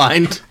so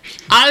inclined.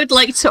 I would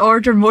like to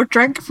order more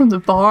drink from the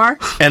bar,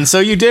 and so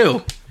you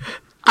do.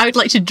 I would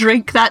like to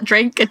drink that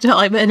drink until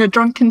I'm in a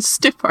drunken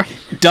stupor.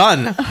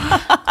 Done.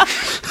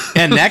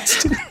 And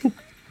next?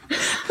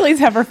 Please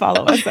have her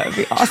follow us. That would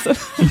be awesome.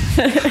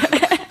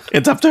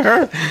 It's up to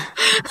her.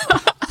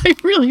 I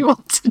really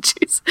want to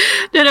choose.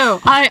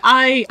 No.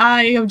 I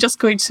am just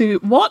going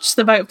to watch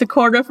them out of the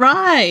corner of my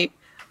eye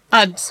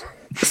and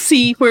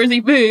see where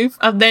they move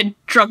and then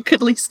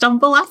drunkenly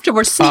stumble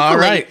afterwards. Sneakily. All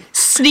right.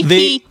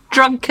 Sneaky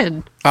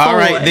drunken. All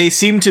right. They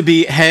seem to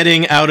be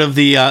heading out of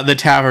the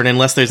tavern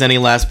unless there's any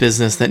last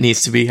business that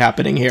needs to be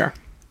happening here.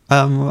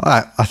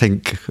 I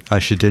think I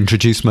should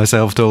introduce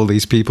myself to all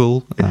these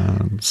people.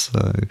 I'm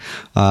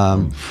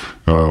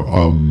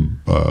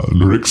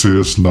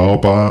Nerixius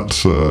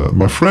Narbat.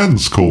 My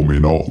friends call me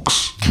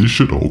Nox. You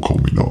should all call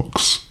me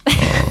Nox.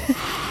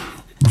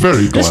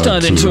 Very glad. This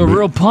turned into a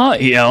real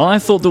party, Elle. I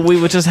thought that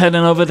we were just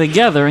heading over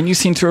together, and you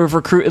seem to have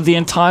recruited the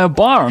entire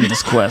bar on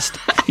this quest.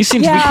 You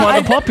seem to be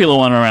quite a popular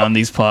one around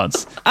these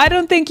parts. I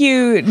don't think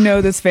you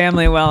know this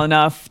family well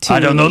enough to...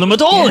 I don't know them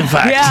at all, in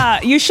fact. Yeah,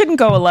 you shouldn't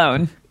go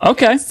alone.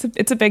 Okay.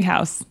 It's a big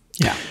house.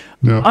 Yeah.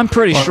 I'm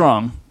pretty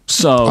strong,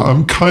 so...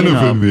 I'm kind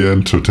of in the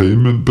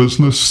entertainment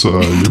business.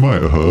 You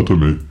might have heard of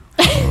me.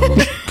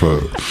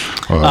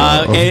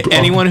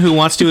 Anyone who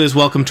wants to is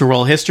welcome to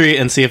roll history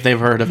and see if they've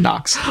heard of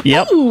Nox.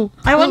 Yep. Ooh,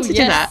 I want to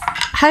do that.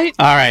 All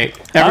right,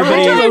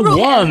 everybody. I rolled a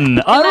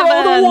 1. I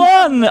rolled a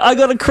 1. I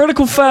got a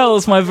critical fail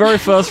as my very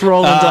first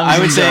roll in Dungeons. I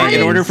would say,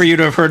 in order for you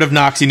to have heard of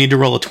Nox, you need to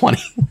roll a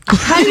 20.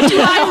 How do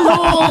I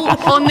roll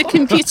on the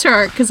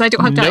computer? Because I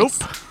don't have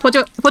dice.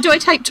 What do I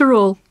type to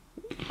roll?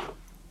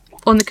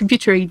 On the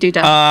computer, you do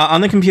that. On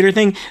the computer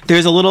thing,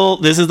 there's a little.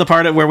 This is the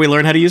part where we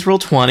learn how to use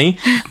Roll20.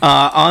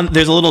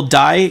 There's a little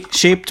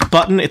die-shaped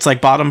button. It's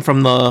like bottom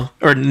from the,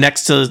 or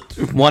next to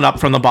one up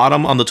from the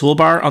bottom on the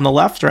toolbar on the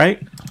left,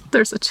 right?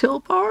 There's a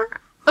toolbar.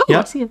 Oh,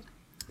 yep. I see it.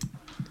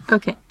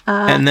 Okay.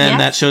 And then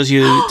that shows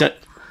you,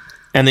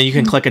 and then you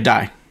can click a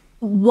die.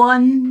 A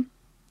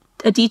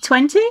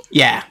D20.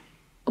 Yeah.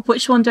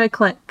 Which one do I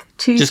click?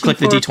 2. Just click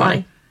the D20.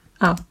 5.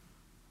 Oh.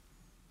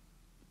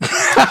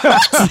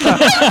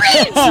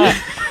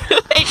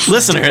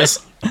 Listeners,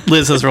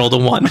 Liz has rolled a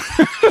 1.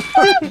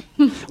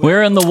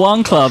 We're in the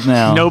 1 club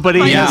now.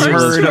 Nobody has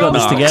heard of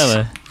this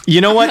together. You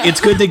know what?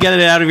 It's good to get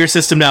it out of your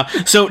system now.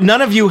 So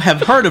none of you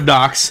have heard of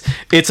Nox.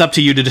 It's up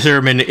to you to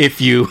determine if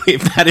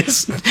that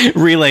is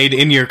relayed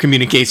in your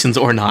communications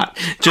or not.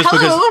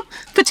 Hello,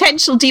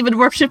 potential demon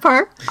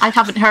worshipper. I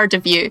haven't heard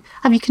of you.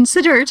 Have you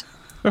considered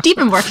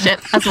demon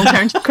worship as an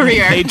alternative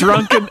career?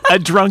 A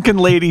drunken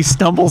lady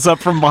stumbles up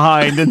from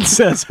behind and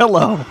says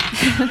hello.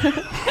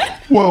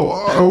 Well,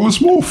 I was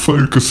more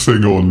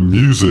focusing on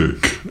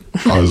music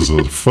as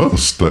a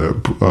first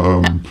step.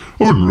 I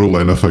wouldn't rule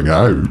anything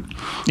out.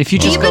 If you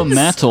just go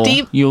metal,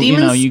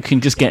 you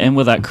can just get in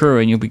with that crew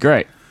and you'll be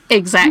great.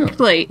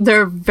 Exactly. Yeah.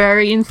 They're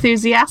very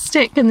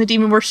enthusiastic in the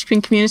demon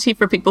worshipping community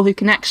for people who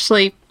can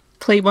actually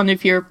play one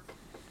of your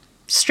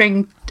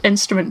string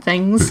instrument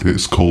things.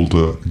 It's called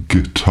a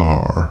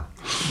guitar.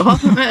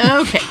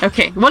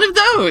 Okay. One of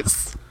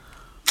those.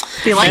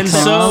 And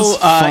so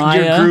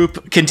your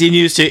group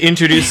continues to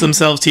introduce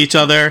themselves to each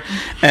other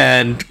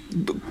and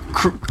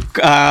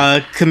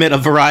commit a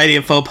variety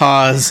of faux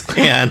pas,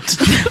 and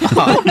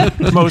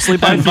mostly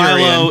by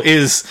Philo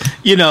is,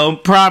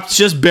 perhaps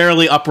just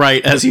barely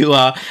upright as you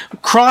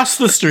cross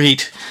the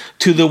street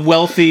to the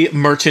wealthy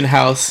merchant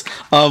house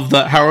of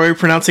the, how are we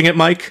pronouncing it,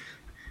 Mike?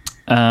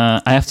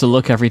 I have to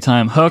look every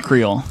time.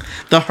 Hercreal.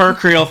 The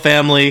Hercreal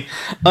family.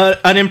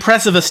 An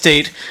impressive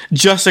estate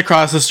just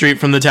across the street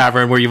from the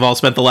tavern where you've all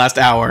spent the last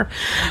hour.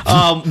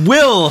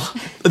 Will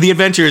the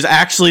adventurers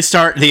actually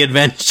start the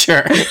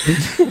adventure?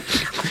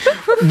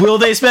 Will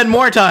they spend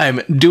more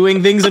time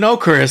doing things in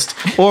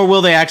Oakhurst? Or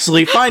will they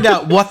actually find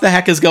out what the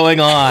heck is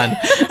going on?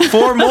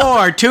 For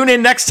more, tune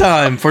in next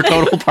time for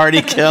Total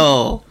Party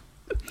Kill.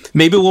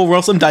 Maybe we'll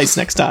roll some dice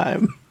next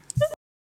time.